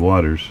of Muddy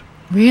Waters.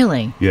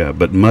 Really? Yeah,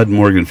 but Mud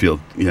Morganfield.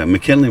 Yeah,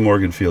 McKinley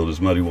Morganfield is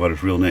Muddy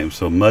Waters' real name.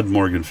 So Mud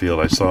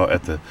Morganfield I saw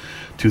at the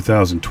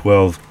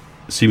 2012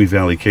 Simi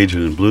Valley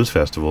Cajun and Blues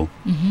Festival.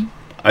 Mm-hmm.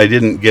 I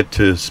didn't get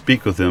to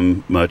speak with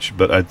him much,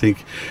 but I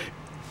think,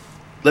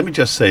 let me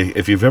just say,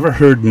 if you've ever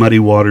heard Muddy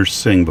Waters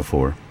sing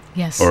before,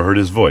 Yes. or heard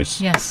his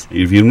voice, Yes. if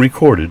you've even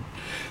recorded,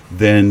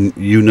 then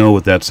you know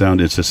what that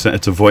sound is.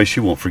 It's a voice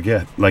you won't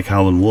forget, like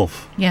Howlin'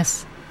 Wolf.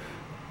 Yes.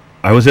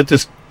 I was at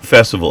this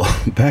festival,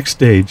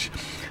 backstage.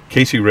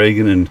 Casey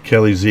Reagan and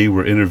Kelly Z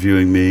were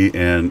interviewing me,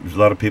 and a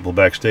lot of people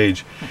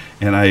backstage.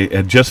 And I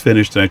had just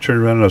finished, and I turned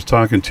around and I was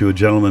talking to a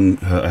gentleman,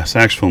 a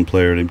saxophone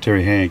player named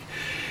Terry Hank.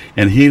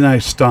 And he and I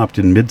stopped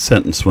in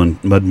mid-sentence when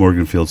Mud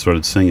Morganfield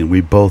started singing.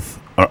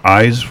 Our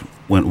eyes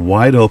went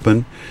wide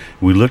open.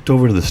 We looked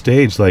over to the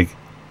stage like,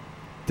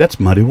 that's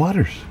Muddy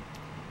Waters.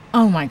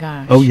 Oh, my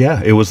gosh. Oh,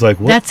 yeah. It was like,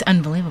 what? That's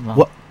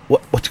unbelievable.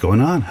 What's going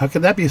on? How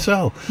could that be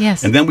so?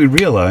 Yes. And then we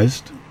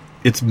realized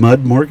it's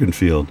Mud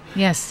Morganfield.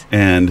 Yes.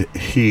 And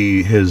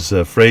his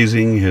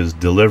phrasing, his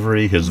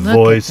delivery, his Look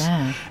voice, at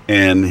that.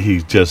 and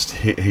he's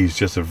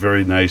just a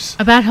very nice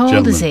About how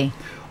old is gentleman.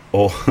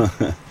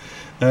 he?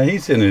 Oh,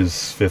 he's in his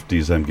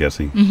 50s, I'm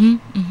guessing.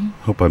 Mm-hmm. Mm-hmm.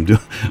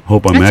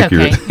 Hope I'm That's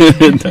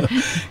accurate. No,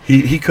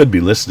 he could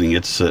be listening.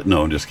 It's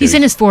no, I'm just kidding. He's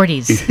in his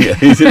 40s. Yeah,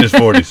 he's in his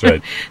 40s,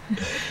 right?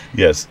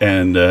 Yes,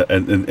 and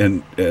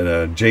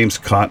James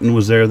Cotton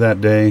was there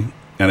that day.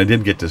 And I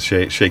did get to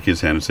shake his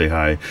hand and say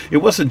hi. It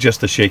wasn't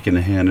just a shake in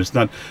the hand. It's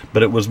not,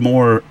 but it was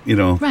more,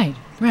 Right.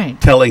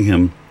 telling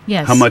him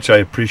Yes. how much I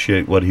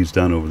appreciate what he's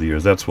done over the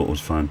years. That's what was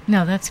fun.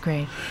 No, that's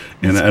great.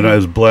 And I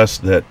was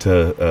blessed that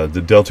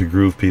the Delta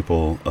Groove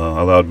people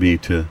allowed me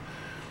to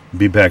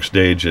be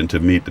backstage and to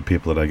meet the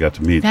people that I got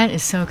to meet. That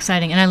is so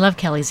exciting. And I love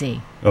Kelly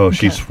Z. Oh,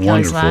 she's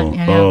Kelly's wonderful.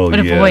 I know. Oh, What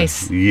a yeah.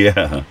 voice.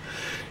 Yeah.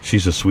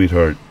 She's a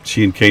sweetheart.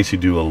 She and Casey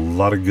do a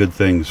lot of good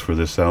things for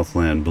the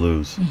Southland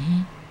blues.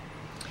 Mm-hmm.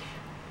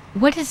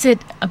 What is it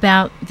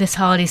about this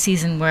holiday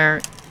season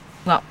where,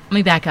 well, let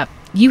me back up.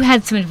 You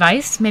had some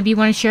advice maybe you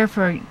want to share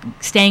for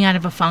staying out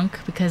of a funk,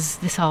 because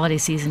this holiday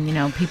season,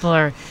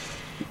 people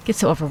get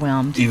so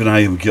overwhelmed. Even I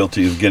am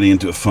guilty of getting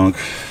into a funk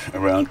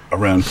around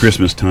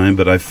Christmas time,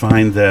 but I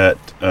find that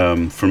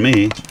for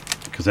me,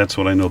 because that's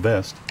what I know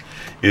best,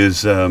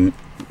 is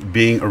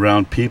being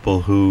around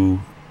people who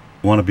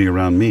want to be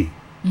around me.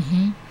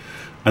 Mm-hmm.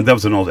 And that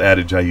was an old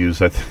adage I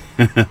used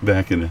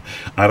back in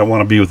I don't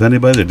want to be with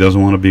anybody that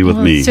doesn't want to be with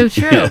me. It's so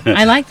true.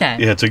 I like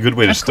that. Yeah, it's a good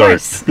way to Of start.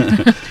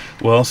 course.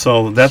 Well,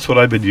 so that's what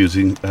I've been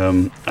using.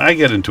 I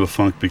get into a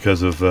funk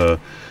because of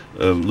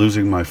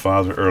losing my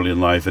father early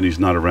in life, and he's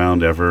not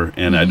around ever,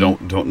 and I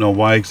don't know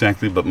why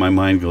exactly, but my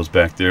mind goes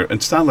back there. And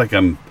it's not like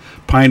I'm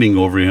pining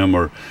over him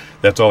or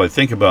that's all I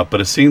think about,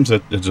 but it seems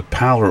that there's a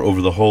pallor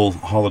over the whole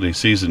holiday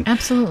season.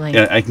 Absolutely.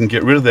 And I can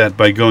get rid of that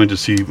by going to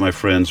see my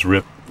friends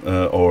Rip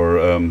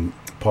or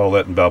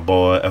Paulette and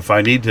Balboa. If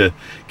I need to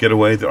get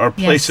away, there are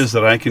places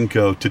that I can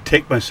go to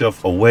take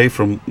myself away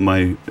from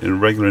my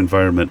regular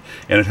environment,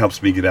 and it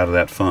helps me get out of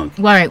that funk.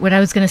 Well, all right, what I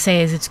was going to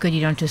say is it's good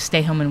you don't just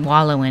stay home and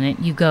wallow in it.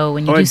 You go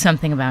and you do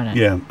something about it.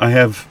 Yeah, I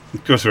have.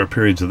 Of course, there are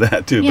periods of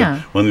that, too.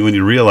 Yeah. But when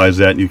you realize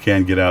that, you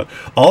can get out.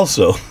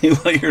 Also, you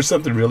want to hear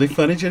something really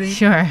funny, Jenny?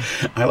 Sure.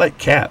 I like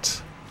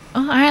cats.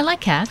 Oh, I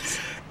like cats.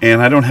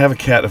 And I don't have a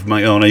cat of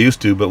my own. I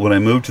used to, but when I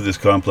moved to this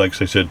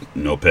complex, I said,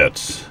 no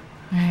pets.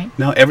 All right.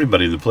 Now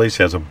everybody in the place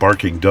has a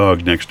barking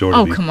dog next door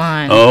to me. Oh, come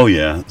on. Oh,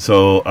 yeah.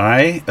 So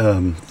I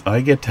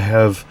get to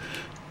have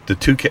the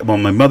two cats. Well,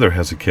 my mother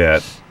has a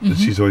cat. Mm-hmm.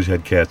 She's always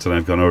had cats, and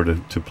I've gone over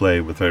to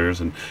play with hers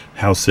and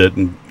house sit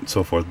and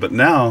so forth. But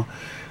now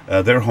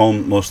they're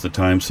home most of the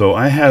time. So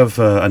I have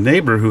a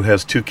neighbor who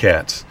has two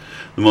cats,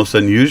 the most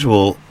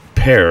unusual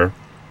pair.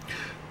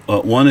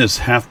 One is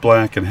half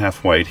black and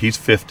half white. He's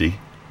 50.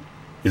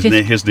 His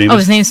name is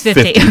his name's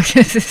 50. I was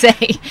going to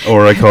say.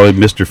 Or I call him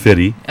Mr.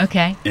 Fitty.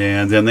 Okay.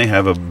 And then they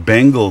have a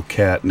Bengal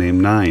cat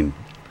named Nine.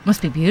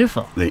 Must be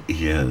beautiful.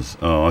 He is.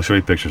 Oh, I'll show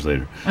you pictures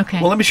later. Okay.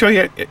 Well, let me show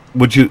you.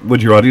 Would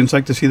your audience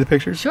like to see the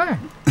pictures? Sure.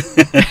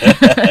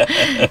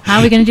 How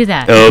are we going to do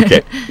that?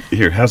 Okay.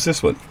 Here, how's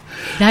this one?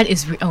 That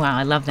is. Oh wow,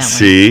 I love that one.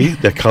 See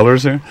the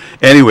colors are.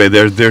 Anyway,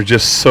 they're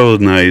just so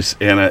nice.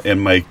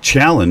 And my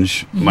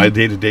challenge, my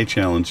day-to-day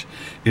challenge,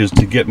 is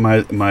to get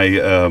my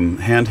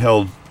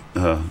handheld.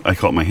 I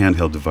call it my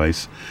handheld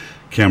device,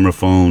 camera,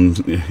 phone,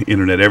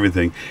 internet,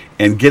 everything,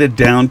 and get it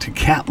down to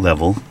cat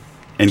level.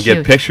 And Cute.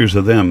 Get pictures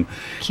of them.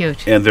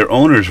 Cute. And their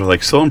owners were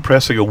like so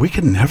impressed. I go, we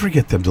can never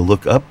get them to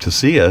look up to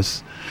see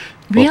us.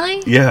 Really?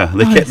 Well, yeah.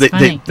 They can't. That's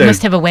funny. You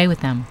must have a way with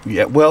them.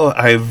 Yeah. Well,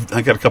 I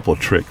got a couple of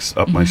tricks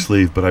up my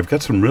sleeve, but I've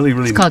got some really.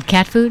 It's called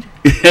cat food?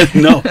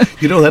 No.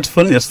 That's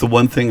funny. That's the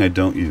one thing I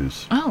don't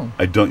use. Oh.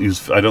 I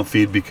don't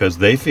feed because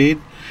they feed.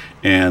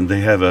 And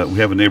we have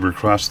a neighbor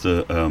across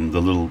the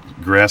little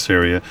grass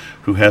area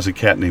who has a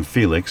cat named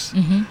Felix.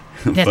 Mm-hmm.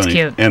 That's Funny.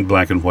 cute. And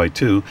black and white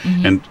too.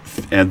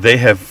 Mm-hmm. And they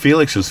have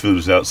Felix's food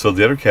is out, so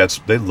the other cats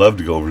they love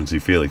to go over and see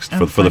Felix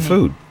for the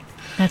food.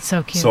 That's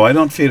so cute. So I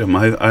don't feed them.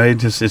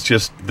 It's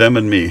just them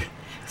and me,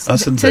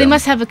 us and so them. they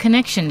must have a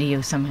connection to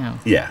you somehow.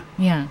 Yeah.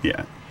 Yeah.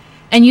 Yeah.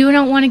 And you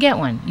don't want to get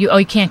one. You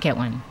can't get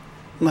one.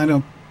 I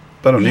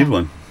don't need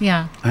one.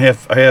 Yeah. I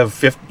have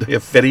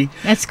Fitty.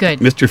 That's good.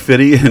 Mr.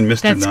 Fitty and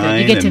Mr. That's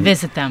Nine. good. You get to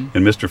visit them.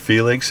 And Mr.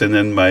 Felix, and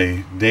then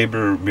my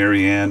neighbor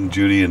Marianne,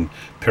 Judy, and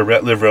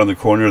Perrette live around the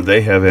corner.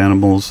 They have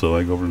animals, so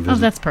I go over and visit. Oh,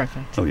 that's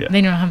perfect. Oh, yeah.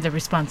 They don't have the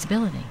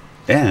responsibility.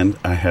 And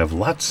I have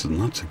lots and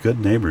lots of good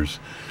neighbors.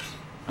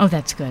 Oh,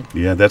 that's good.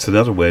 Yeah, that's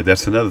another way.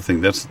 That's another thing.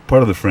 That's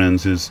part of the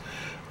friends is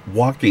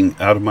walking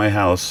out of my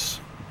house,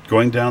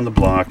 going down the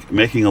block,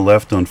 making a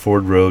left on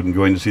Ford Road, and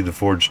going to see the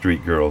Ford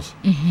Street girls.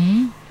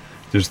 Mm-hmm.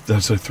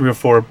 There's like 3 or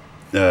 4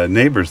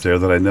 neighbors there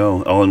that I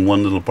know, all in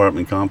one little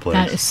apartment complex.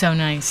 That is so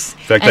nice. In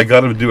fact, I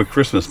got them to do a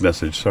Christmas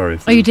message. Sorry.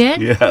 Oh, you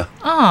did? Yeah.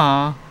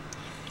 Aw.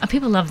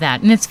 People love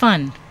that, and it's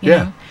fun.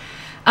 You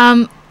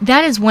know?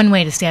 That is one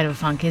way to stay out of a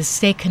funk, is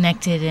stay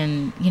connected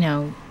and,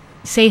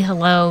 say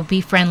hello, be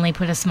friendly,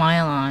 put a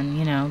smile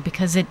on,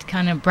 because it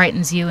kind of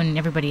brightens you and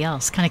everybody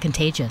else. Kind of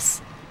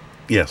contagious.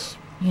 Yes.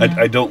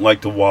 I don't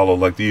like to wallow,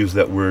 like to use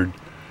that word.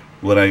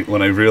 When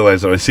I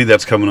realize that I see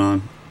that's coming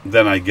on,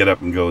 then I get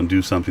up and go and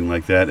do something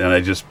like that, and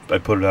I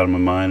put it out of my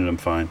mind, and I'm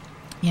fine.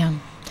 Yeah.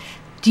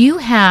 Do you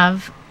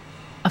have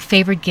a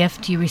favorite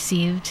gift you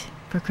received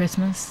for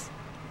Christmas?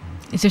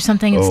 Is there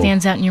something that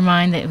stands out in your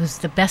mind that was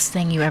the best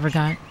thing you ever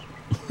got?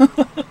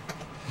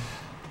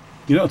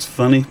 It's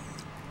funny.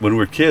 When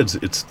we're kids,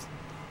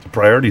 the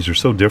priorities are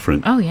so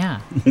different. Oh,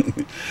 yeah.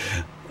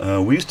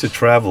 We used to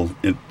travel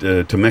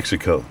to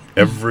Mexico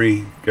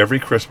every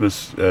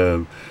Christmas.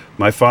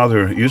 My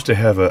father used to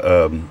have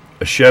a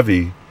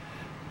Chevy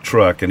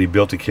truck, and he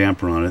built a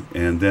camper on it,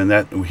 and then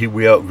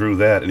we outgrew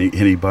that, and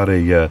he bought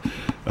a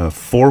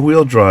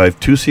 4-wheel drive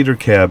 2-seater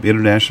cab,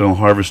 International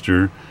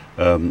Harvester,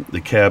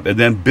 the cab, and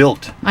then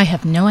built. I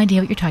have no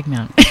idea what you're talking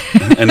about.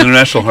 An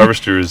International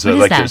Harvester is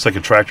that? It's like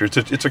a tractor.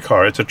 It's a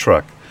car. It's a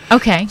truck.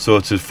 Okay. So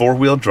it's a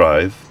 4-wheel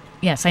drive.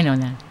 Yes, I know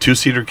that.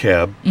 2-seater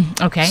cab.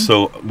 Okay.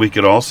 So we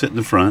could all sit in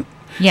the front.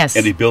 Yes.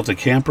 And he built a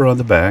camper on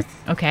the back.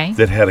 Okay.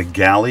 That had a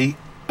galley,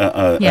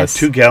 yes.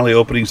 2 galley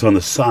openings on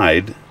the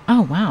side.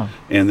 Oh, wow.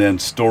 And then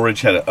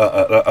storage, had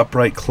a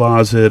upright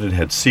closet. It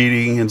had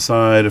seating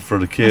inside for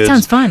the kids. That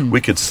sounds fun. We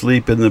could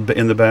sleep in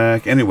the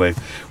back. Anyway,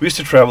 we used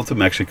to travel to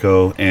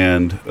Mexico,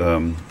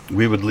 and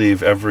we would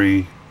leave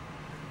every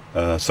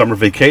summer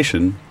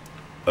vacation.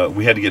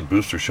 We had to get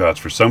booster shots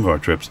for some of our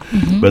trips,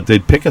 but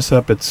they'd pick us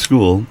up at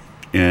school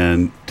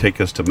and take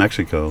us to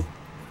Mexico.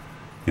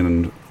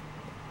 And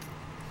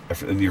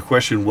your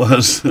question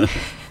was...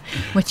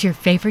 What's your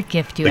favorite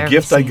gift you ever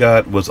received? The gift I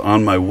got was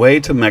on my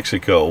way to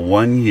Mexico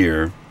one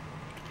year.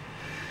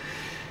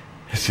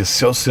 It's just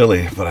so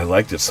silly, but I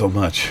liked it so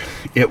much.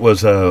 It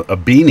was a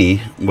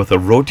beanie with a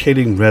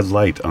rotating red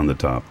light on the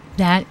top.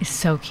 That is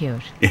so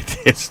cute.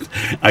 It's.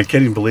 I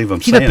can't even believe I'm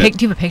Do you saying it.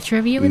 do you have a picture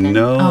of you with them?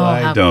 No,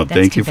 I don't. That's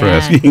Thank too you for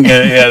bad. asking.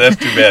 Yeah, that's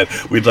too bad.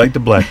 We'd like to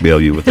blackmail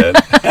you with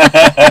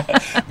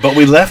that. But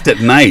we left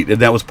at night,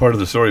 and that was part of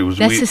the story.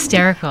 That's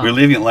hysterical. We were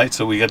leaving at light,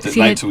 so we got to See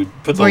night, it? so we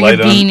put the Wear light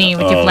your on. beanie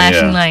with your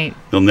flashing light.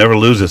 You'll never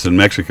lose us in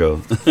Mexico.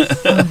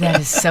 Oh,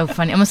 that is so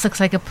funny. Almost looks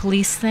like a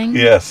police thing.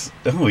 Yes.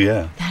 Oh,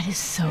 yeah. That is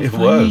so It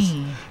funny. was.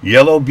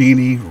 Yellow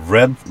beanie,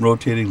 red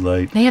rotating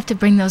light. They have to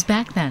bring those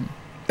back then.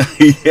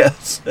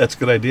 Yes, that's a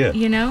good idea.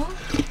 You know?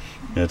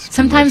 That's too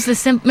Sometimes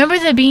much. remember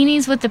the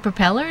beanies with the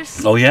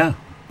propellers? Oh, yeah.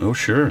 Oh,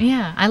 sure.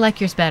 Yeah, I like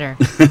yours better.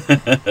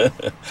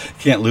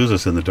 Can't lose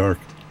us in the dark.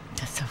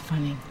 That's so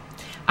funny.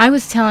 I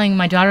was telling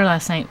my daughter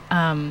last night,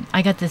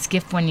 I got this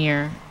gift one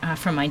year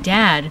from my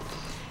dad,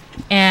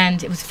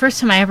 and it was the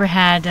first time I ever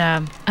had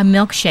a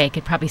milkshake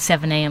at probably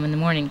 7 a.m. in the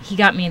morning. He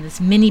got me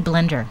this mini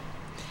blender,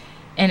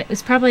 and it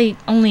was probably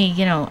only,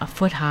 a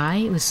foot high.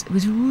 It was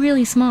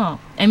really small.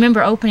 I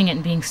remember opening it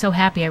and being so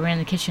happy. I ran in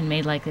the kitchen,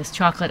 made like this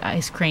chocolate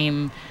ice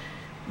cream,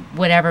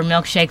 whatever,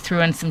 milkshake, threw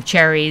in some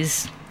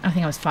cherries. I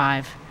think I was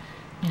 5.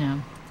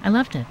 I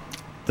loved it.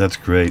 That's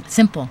great.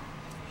 Simple.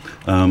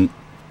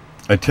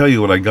 I tell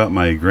you what I got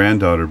my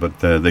granddaughter, but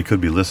they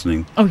could be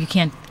listening. Oh, you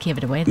can't give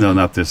it away then? No,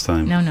 not this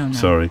time. No.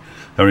 Sorry.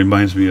 That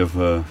reminds me of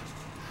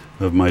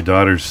my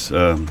daughter's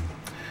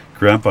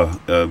grandpa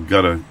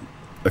got a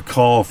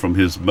call from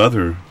his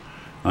mother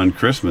on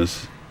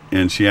Christmas,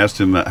 and she asked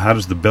him, how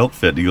does the belt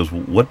fit? He goes,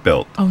 what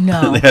belt? Oh,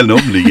 no. They hadn't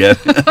opened it yet.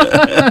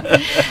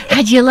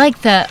 How'd you like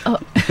the... Oh,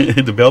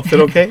 The belt fit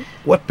okay?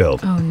 What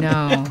belt? oh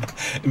no.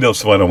 No,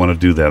 so I don't want to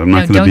do that. I'm No,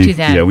 not going to don't be... do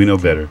that. Yeah, we know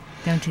better.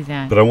 Don't do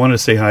that. But I want to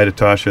say hi to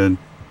Tasha and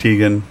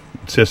Tegan,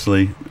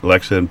 Cicely,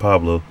 Alexa, and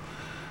Pablo.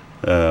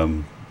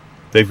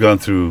 They've gone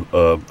through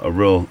a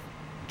real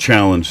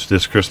challenge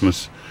this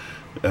Christmas.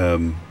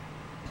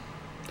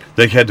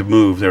 They had to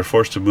move. They were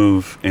forced to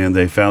move, and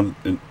they found...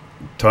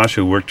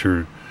 Tasha worked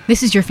her...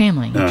 This is your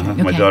family.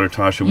 My daughter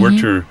Tasha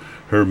worked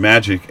her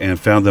magic and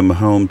found them a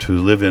home to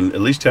live in,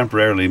 at least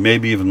temporarily,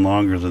 maybe even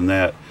longer than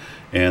that.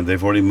 And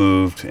they've already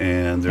moved,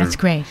 and That's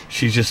great.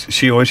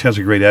 she always has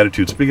a great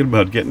attitude. Speaking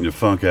about getting the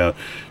funk out,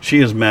 she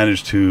has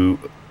managed to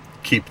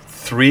keep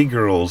 3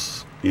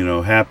 girls,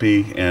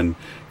 happy and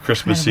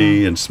Christmassy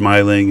Incredible. and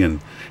smiling,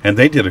 and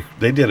they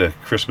did a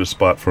Christmas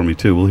spot for me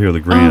too. We'll hear the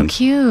Oh, grands.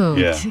 cute.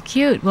 Yeah.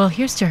 Cute. Well,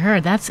 here's to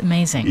her. That's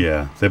amazing.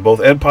 Yeah, they both.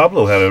 Ed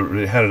Pablo had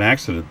an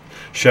accident.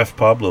 Chef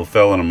Pablo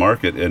fell on a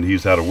market, and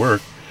he's out of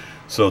work.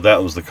 So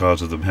that was the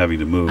cause of them having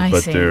to move. I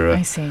but see. they're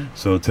I see.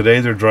 So today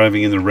they're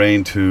driving in the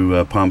rain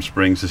to Palm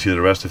Springs to see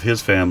the rest of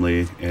his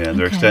family and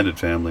their Okay. extended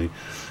family,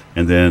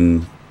 and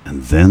then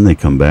they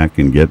come back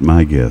and get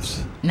my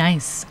gifts.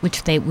 Nice.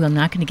 Which we're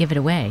not going to give it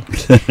away.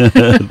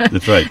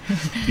 That's right.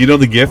 You know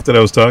the gift that I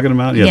was talking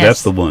about? Yeah, Yes.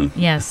 that's the one.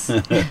 Yes.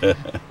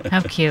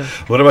 How cute.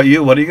 What about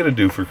you? What are you going to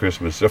do for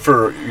Christmas?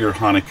 For your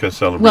Hanukkah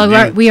celebration?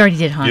 Well, we already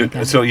did You-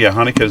 Hanukkah. So yeah,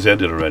 Hanukkah's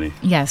ended already.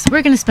 Yes,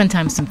 we're going to spend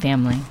time with some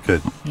family.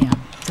 Good. Yeah.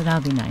 So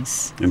that'll be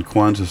nice. And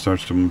Kwanzaa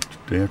starts day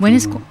after When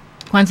is tomorrow?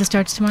 Kwanzaa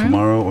starts tomorrow?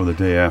 Tomorrow or the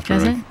day after.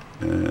 Does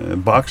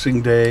right?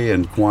 Boxing Day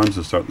and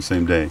Kwanzaa start the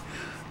same day.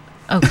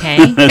 Okay.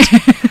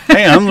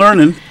 Hey, I'm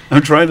learning.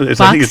 I'm trying to. I think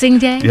Boxing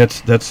Day? Yeah,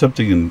 that's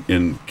something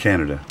in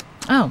Canada.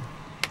 Oh.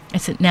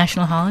 It's a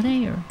national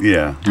holiday or?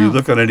 Yeah, you Oh.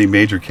 look on any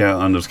major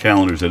on those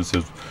calendars and it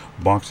says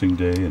Boxing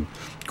Day and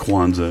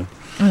Kwanzaa.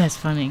 Oh, that's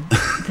funny.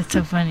 That's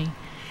so funny.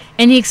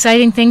 Any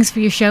exciting things for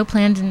your show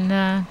planned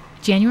in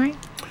January?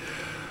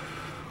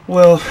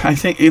 Well, I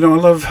think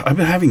I've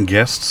been having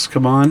guests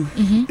come on,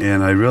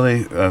 and I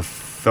really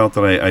felt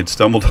that I'd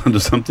stumbled onto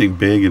something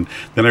big, and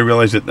then I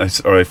realized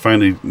that I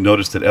finally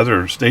noticed that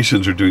other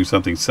stations are doing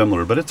something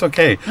similar. But it's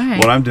okay. All right.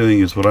 What I'm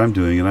doing is what I'm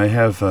doing, and I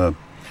have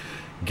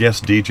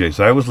guest DJs.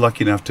 I was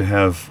lucky enough to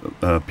have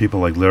people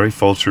like Larry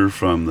Fulcher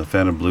from the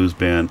Phantom Blues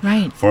Band,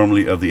 Right.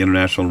 formerly of the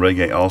International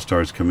Reggae All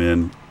Stars, come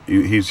in.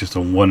 He's just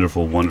a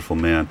wonderful, wonderful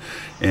man,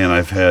 and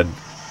I've had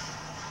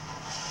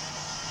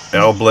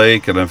Al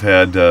Blake, and I've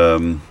had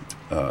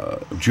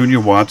Junior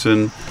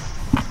Watson.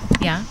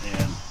 Yeah.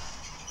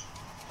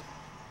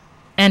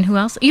 And who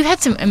else? You've had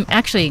some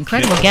actually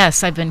incredible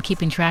guests. I've been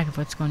keeping track of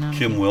what's going on.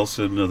 Kim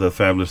Wilson of the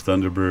Fabulous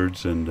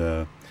Thunderbirds, and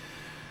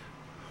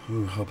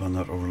hope I'm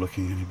not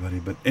overlooking anybody.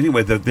 But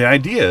anyway, the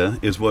idea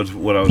is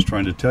what I was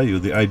trying to tell you.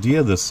 The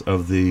idea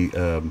of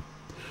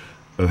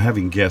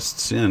having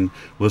guests in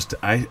was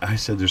I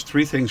said there's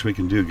 3 things we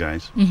can do,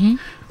 guys. Mm-hmm.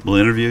 We'll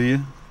interview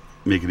you,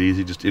 make it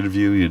easy, just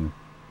interview you,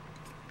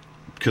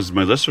 because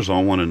my listeners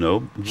all want to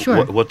know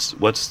Sure. what's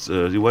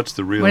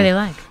the real. What are they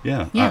like?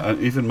 Yeah, Yeah.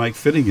 even Mike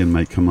Finnegan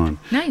might come on.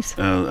 Nice.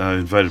 I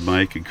invited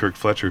Mike and Kirk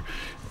Fletcher.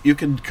 You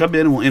can come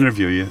in and we'll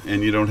interview you,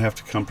 and you don't have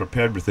to come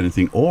prepared with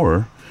anything.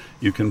 Or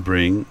you can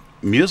bring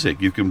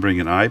music. You can bring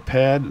an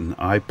iPad, an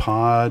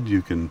iPod.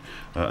 You can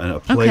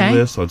a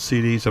playlist on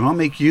CDs, and I'll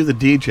make you the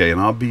DJ,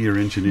 and I'll be your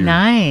engineer.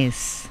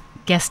 Nice.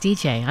 Guest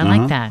DJ. I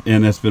like that.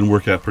 And that's been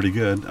worked out pretty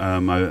good.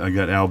 I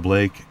got Al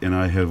Blake, and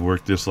I have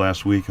worked this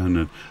last week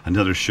on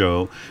another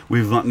show.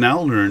 We've now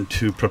learned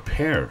to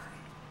prepare.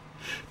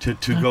 to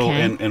go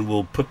Okay. and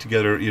we'll put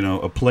together,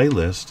 a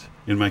playlist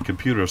in my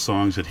computer of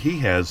songs that he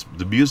has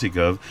the music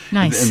of,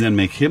 Nice. and then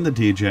make him the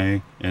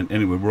DJ. And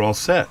anyway, we're all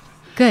set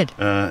Good.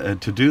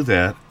 to do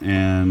that.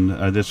 And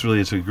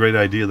it's a great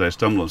idea that I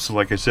stumbled on. So,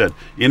 like I said,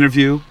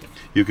 interview.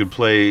 You can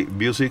play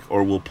music,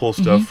 or we'll pull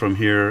stuff from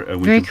here.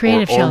 And Very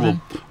creative,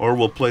 Sheldon. Or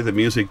we'll play the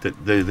music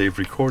that they've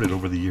recorded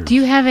over the years. Do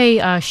you have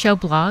a show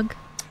blog?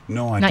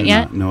 No, I Not do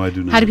yet? not. No, I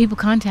do not. How do people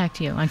contact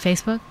you? On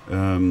Facebook?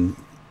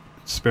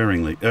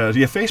 Sparingly.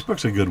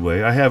 Facebook's a good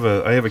way. I have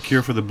a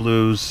Cure for the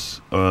Blues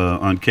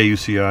on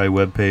KUCI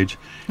webpage,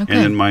 Okay.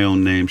 and then my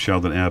own name,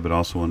 Sheldon Abbott,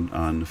 also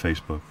on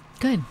Facebook.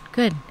 Good.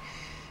 Well,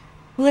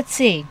 let's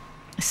see.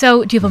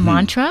 So, do you have a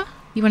mantra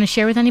you want to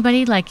share with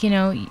anybody? Like,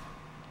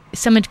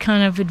 some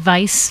kind of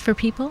advice for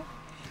people?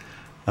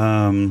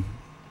 I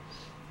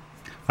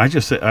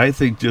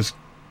think just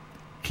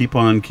keep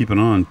on keeping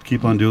on.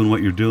 Keep on doing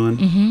what you're doing.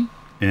 Mm-hmm.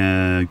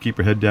 And keep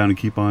your head down and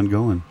keep on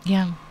going.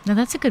 Yeah. No,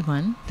 that's a good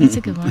one. That's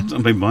a good one. It's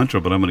not my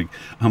mantra, but I'm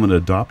gonna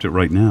adopt it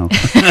right now.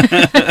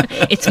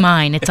 It's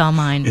mine. It's all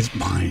mine. It's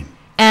mine.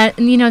 And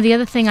the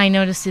other thing I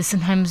noticed is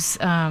sometimes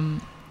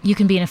you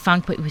can be in a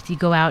funk, but if you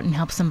go out and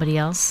help somebody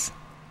else,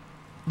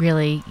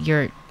 really,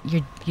 you're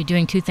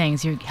doing two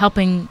things. You're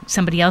helping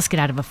somebody else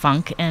get out of a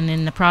funk, and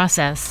in the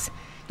process,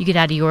 you get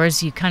out of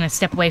yours. You kind of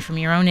step away from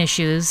your own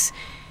issues,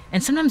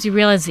 and sometimes you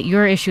realize that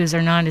your issues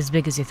are not as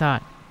big as you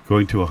thought.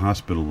 Going to a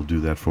hospital will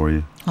do that for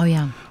you. Oh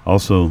yeah.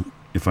 Also,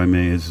 if I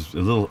may, is a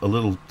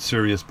little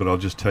serious, but I'll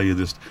just tell you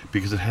this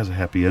because it has a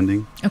happy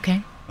ending.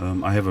 Okay.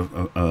 I have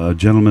a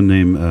gentleman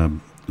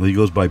named, he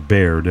goes by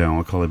Bear now.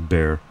 I'll call him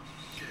Bear.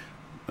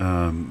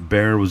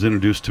 Bear was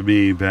introduced to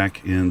me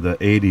back in the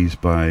 80s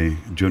by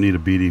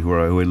Jonita Beatty, who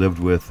I lived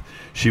with.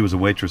 She was a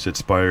waitress at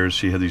Spires.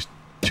 She had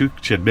she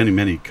had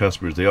many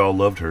customers. They all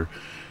loved her.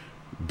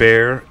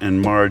 Bear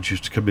and Marge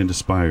used to come into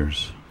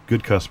Spires.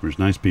 Good customers,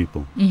 nice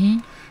people. Mm-hmm.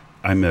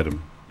 I met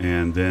him,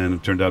 and then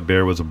it turned out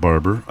Bear was a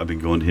barber. I've been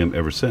going to him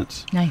ever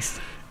since. Nice.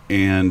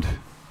 And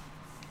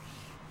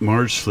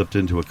Marge slipped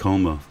into a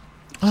coma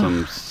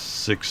some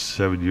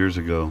 6-7 years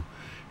ago,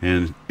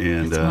 and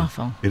That's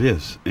awful. It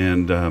is.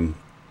 And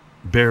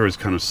Bear is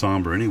kind of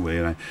somber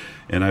anyway,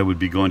 and I would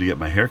be going to get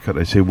my hair cut.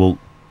 I say, well,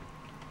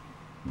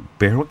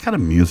 Bear, what kind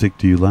of music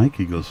do you like?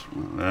 He goes,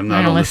 I'm not I don't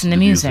gonna listen to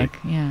music.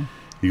 Yeah.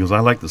 He goes, I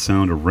like the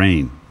sound of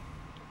rain.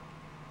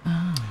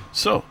 Oh.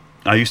 So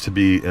I used to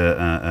be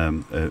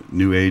a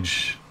new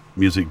age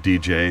music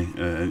DJ,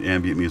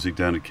 ambient music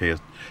down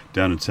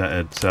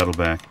at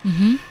Saddleback,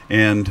 Mm-hmm.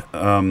 and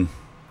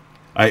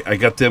I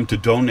got them to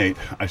donate.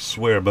 I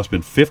swear, it must have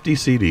been 50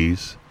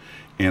 CDs,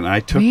 and I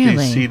took Really?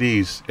 these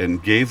CDs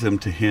and gave them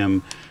to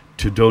him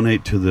to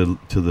donate to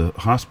the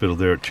hospital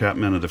there at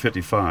Chapman of the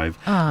 55.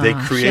 They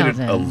created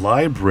a Sheldon.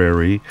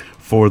 library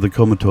for the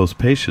comatose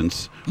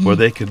patients where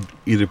they could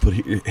either put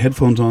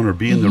headphones on or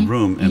be in the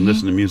room and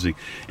listen to music.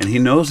 And he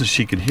knows that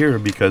she could hear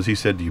because he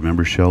said, "Do you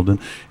remember Sheldon?"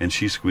 And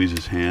she squeezed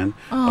his hand.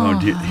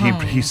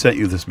 He sent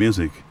you this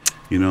music,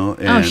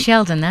 And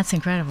Sheldon, that's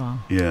incredible.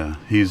 yeah,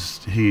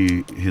 he's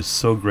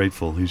so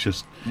grateful. He's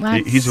just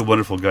Well, he's a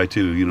wonderful guy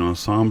too.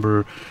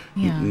 Somber,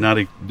 Yeah.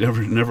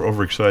 never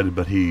overexcited,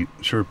 but he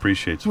sure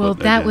appreciates. Well,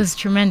 what I that did. was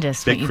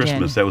tremendous. Big what you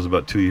Christmas. did. That was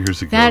about 2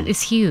 years ago. That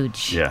is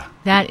huge. Yeah.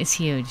 That is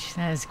huge.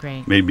 That is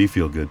great. Made me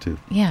feel good too.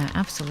 Yeah,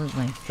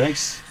 absolutely.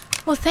 Thanks.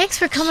 Well, thanks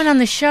for coming on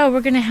the show.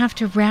 We're going to have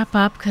to wrap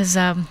up because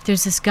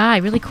there's this guy,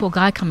 really cool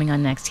guy, coming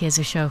on next. He has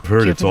a show. Heard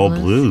Cure it's for the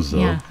all blues,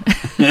 though.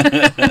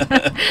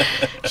 Yeah.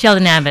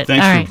 Sheldon Abbott. All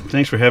right.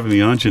 Thanks for having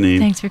me on, Janine.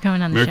 Thanks for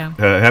coming on the show.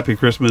 Happy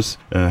Christmas,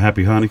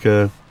 Happy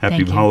Hanukkah, Happy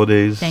Thank you.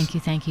 holidays. Thank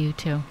you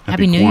too.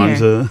 Happy New Year.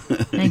 Kwanzaa.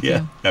 Thank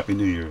yeah, you. Happy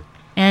New Year.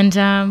 And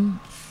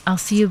I'll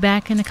see you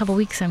back in a couple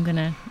weeks. I'm going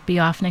to be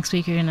off next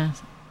week. You're going to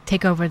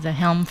take over the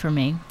helm for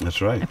me.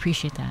 That's I right.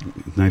 appreciate that.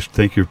 Nice.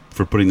 Thank you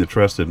for putting the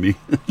trust in me.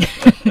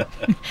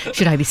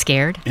 Should I be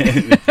scared?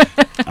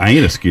 I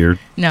ain't a scared.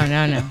 No. All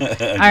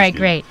right, kidding.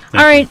 great. Thank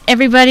All you. right,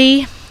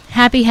 everybody.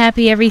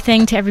 Happy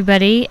everything to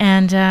everybody.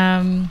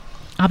 And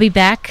I'll be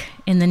back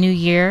in the new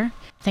year.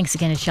 Thanks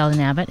again to Sheldon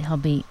Abbott. He'll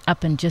be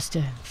up in just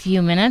a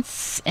few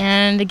minutes.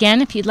 And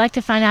again, if you'd like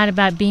to find out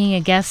about being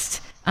a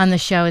guest on the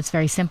show, it's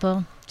very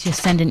simple.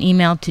 Just send an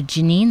email to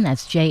Janine,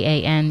 that's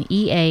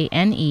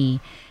JANEANE,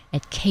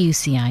 at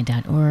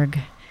KUCI.org.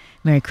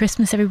 Merry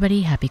Christmas,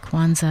 everybody. Happy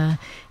Kwanzaa.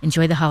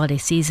 Enjoy the holiday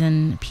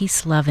season.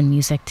 Peace, love, and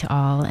music to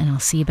all. And I'll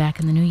see you back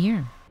in the new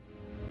year.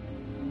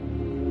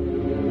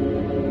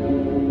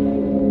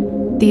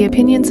 The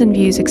opinions and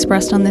views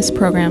expressed on this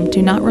program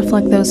do not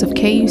reflect those of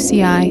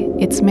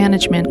KUCI, its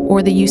management,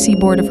 or the UC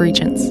Board of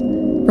Regents.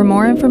 For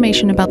more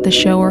information about the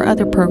show or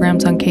other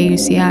programs on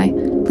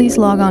KUCI, please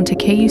log on to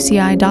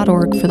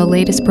kuci.org for the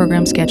latest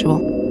program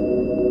schedule.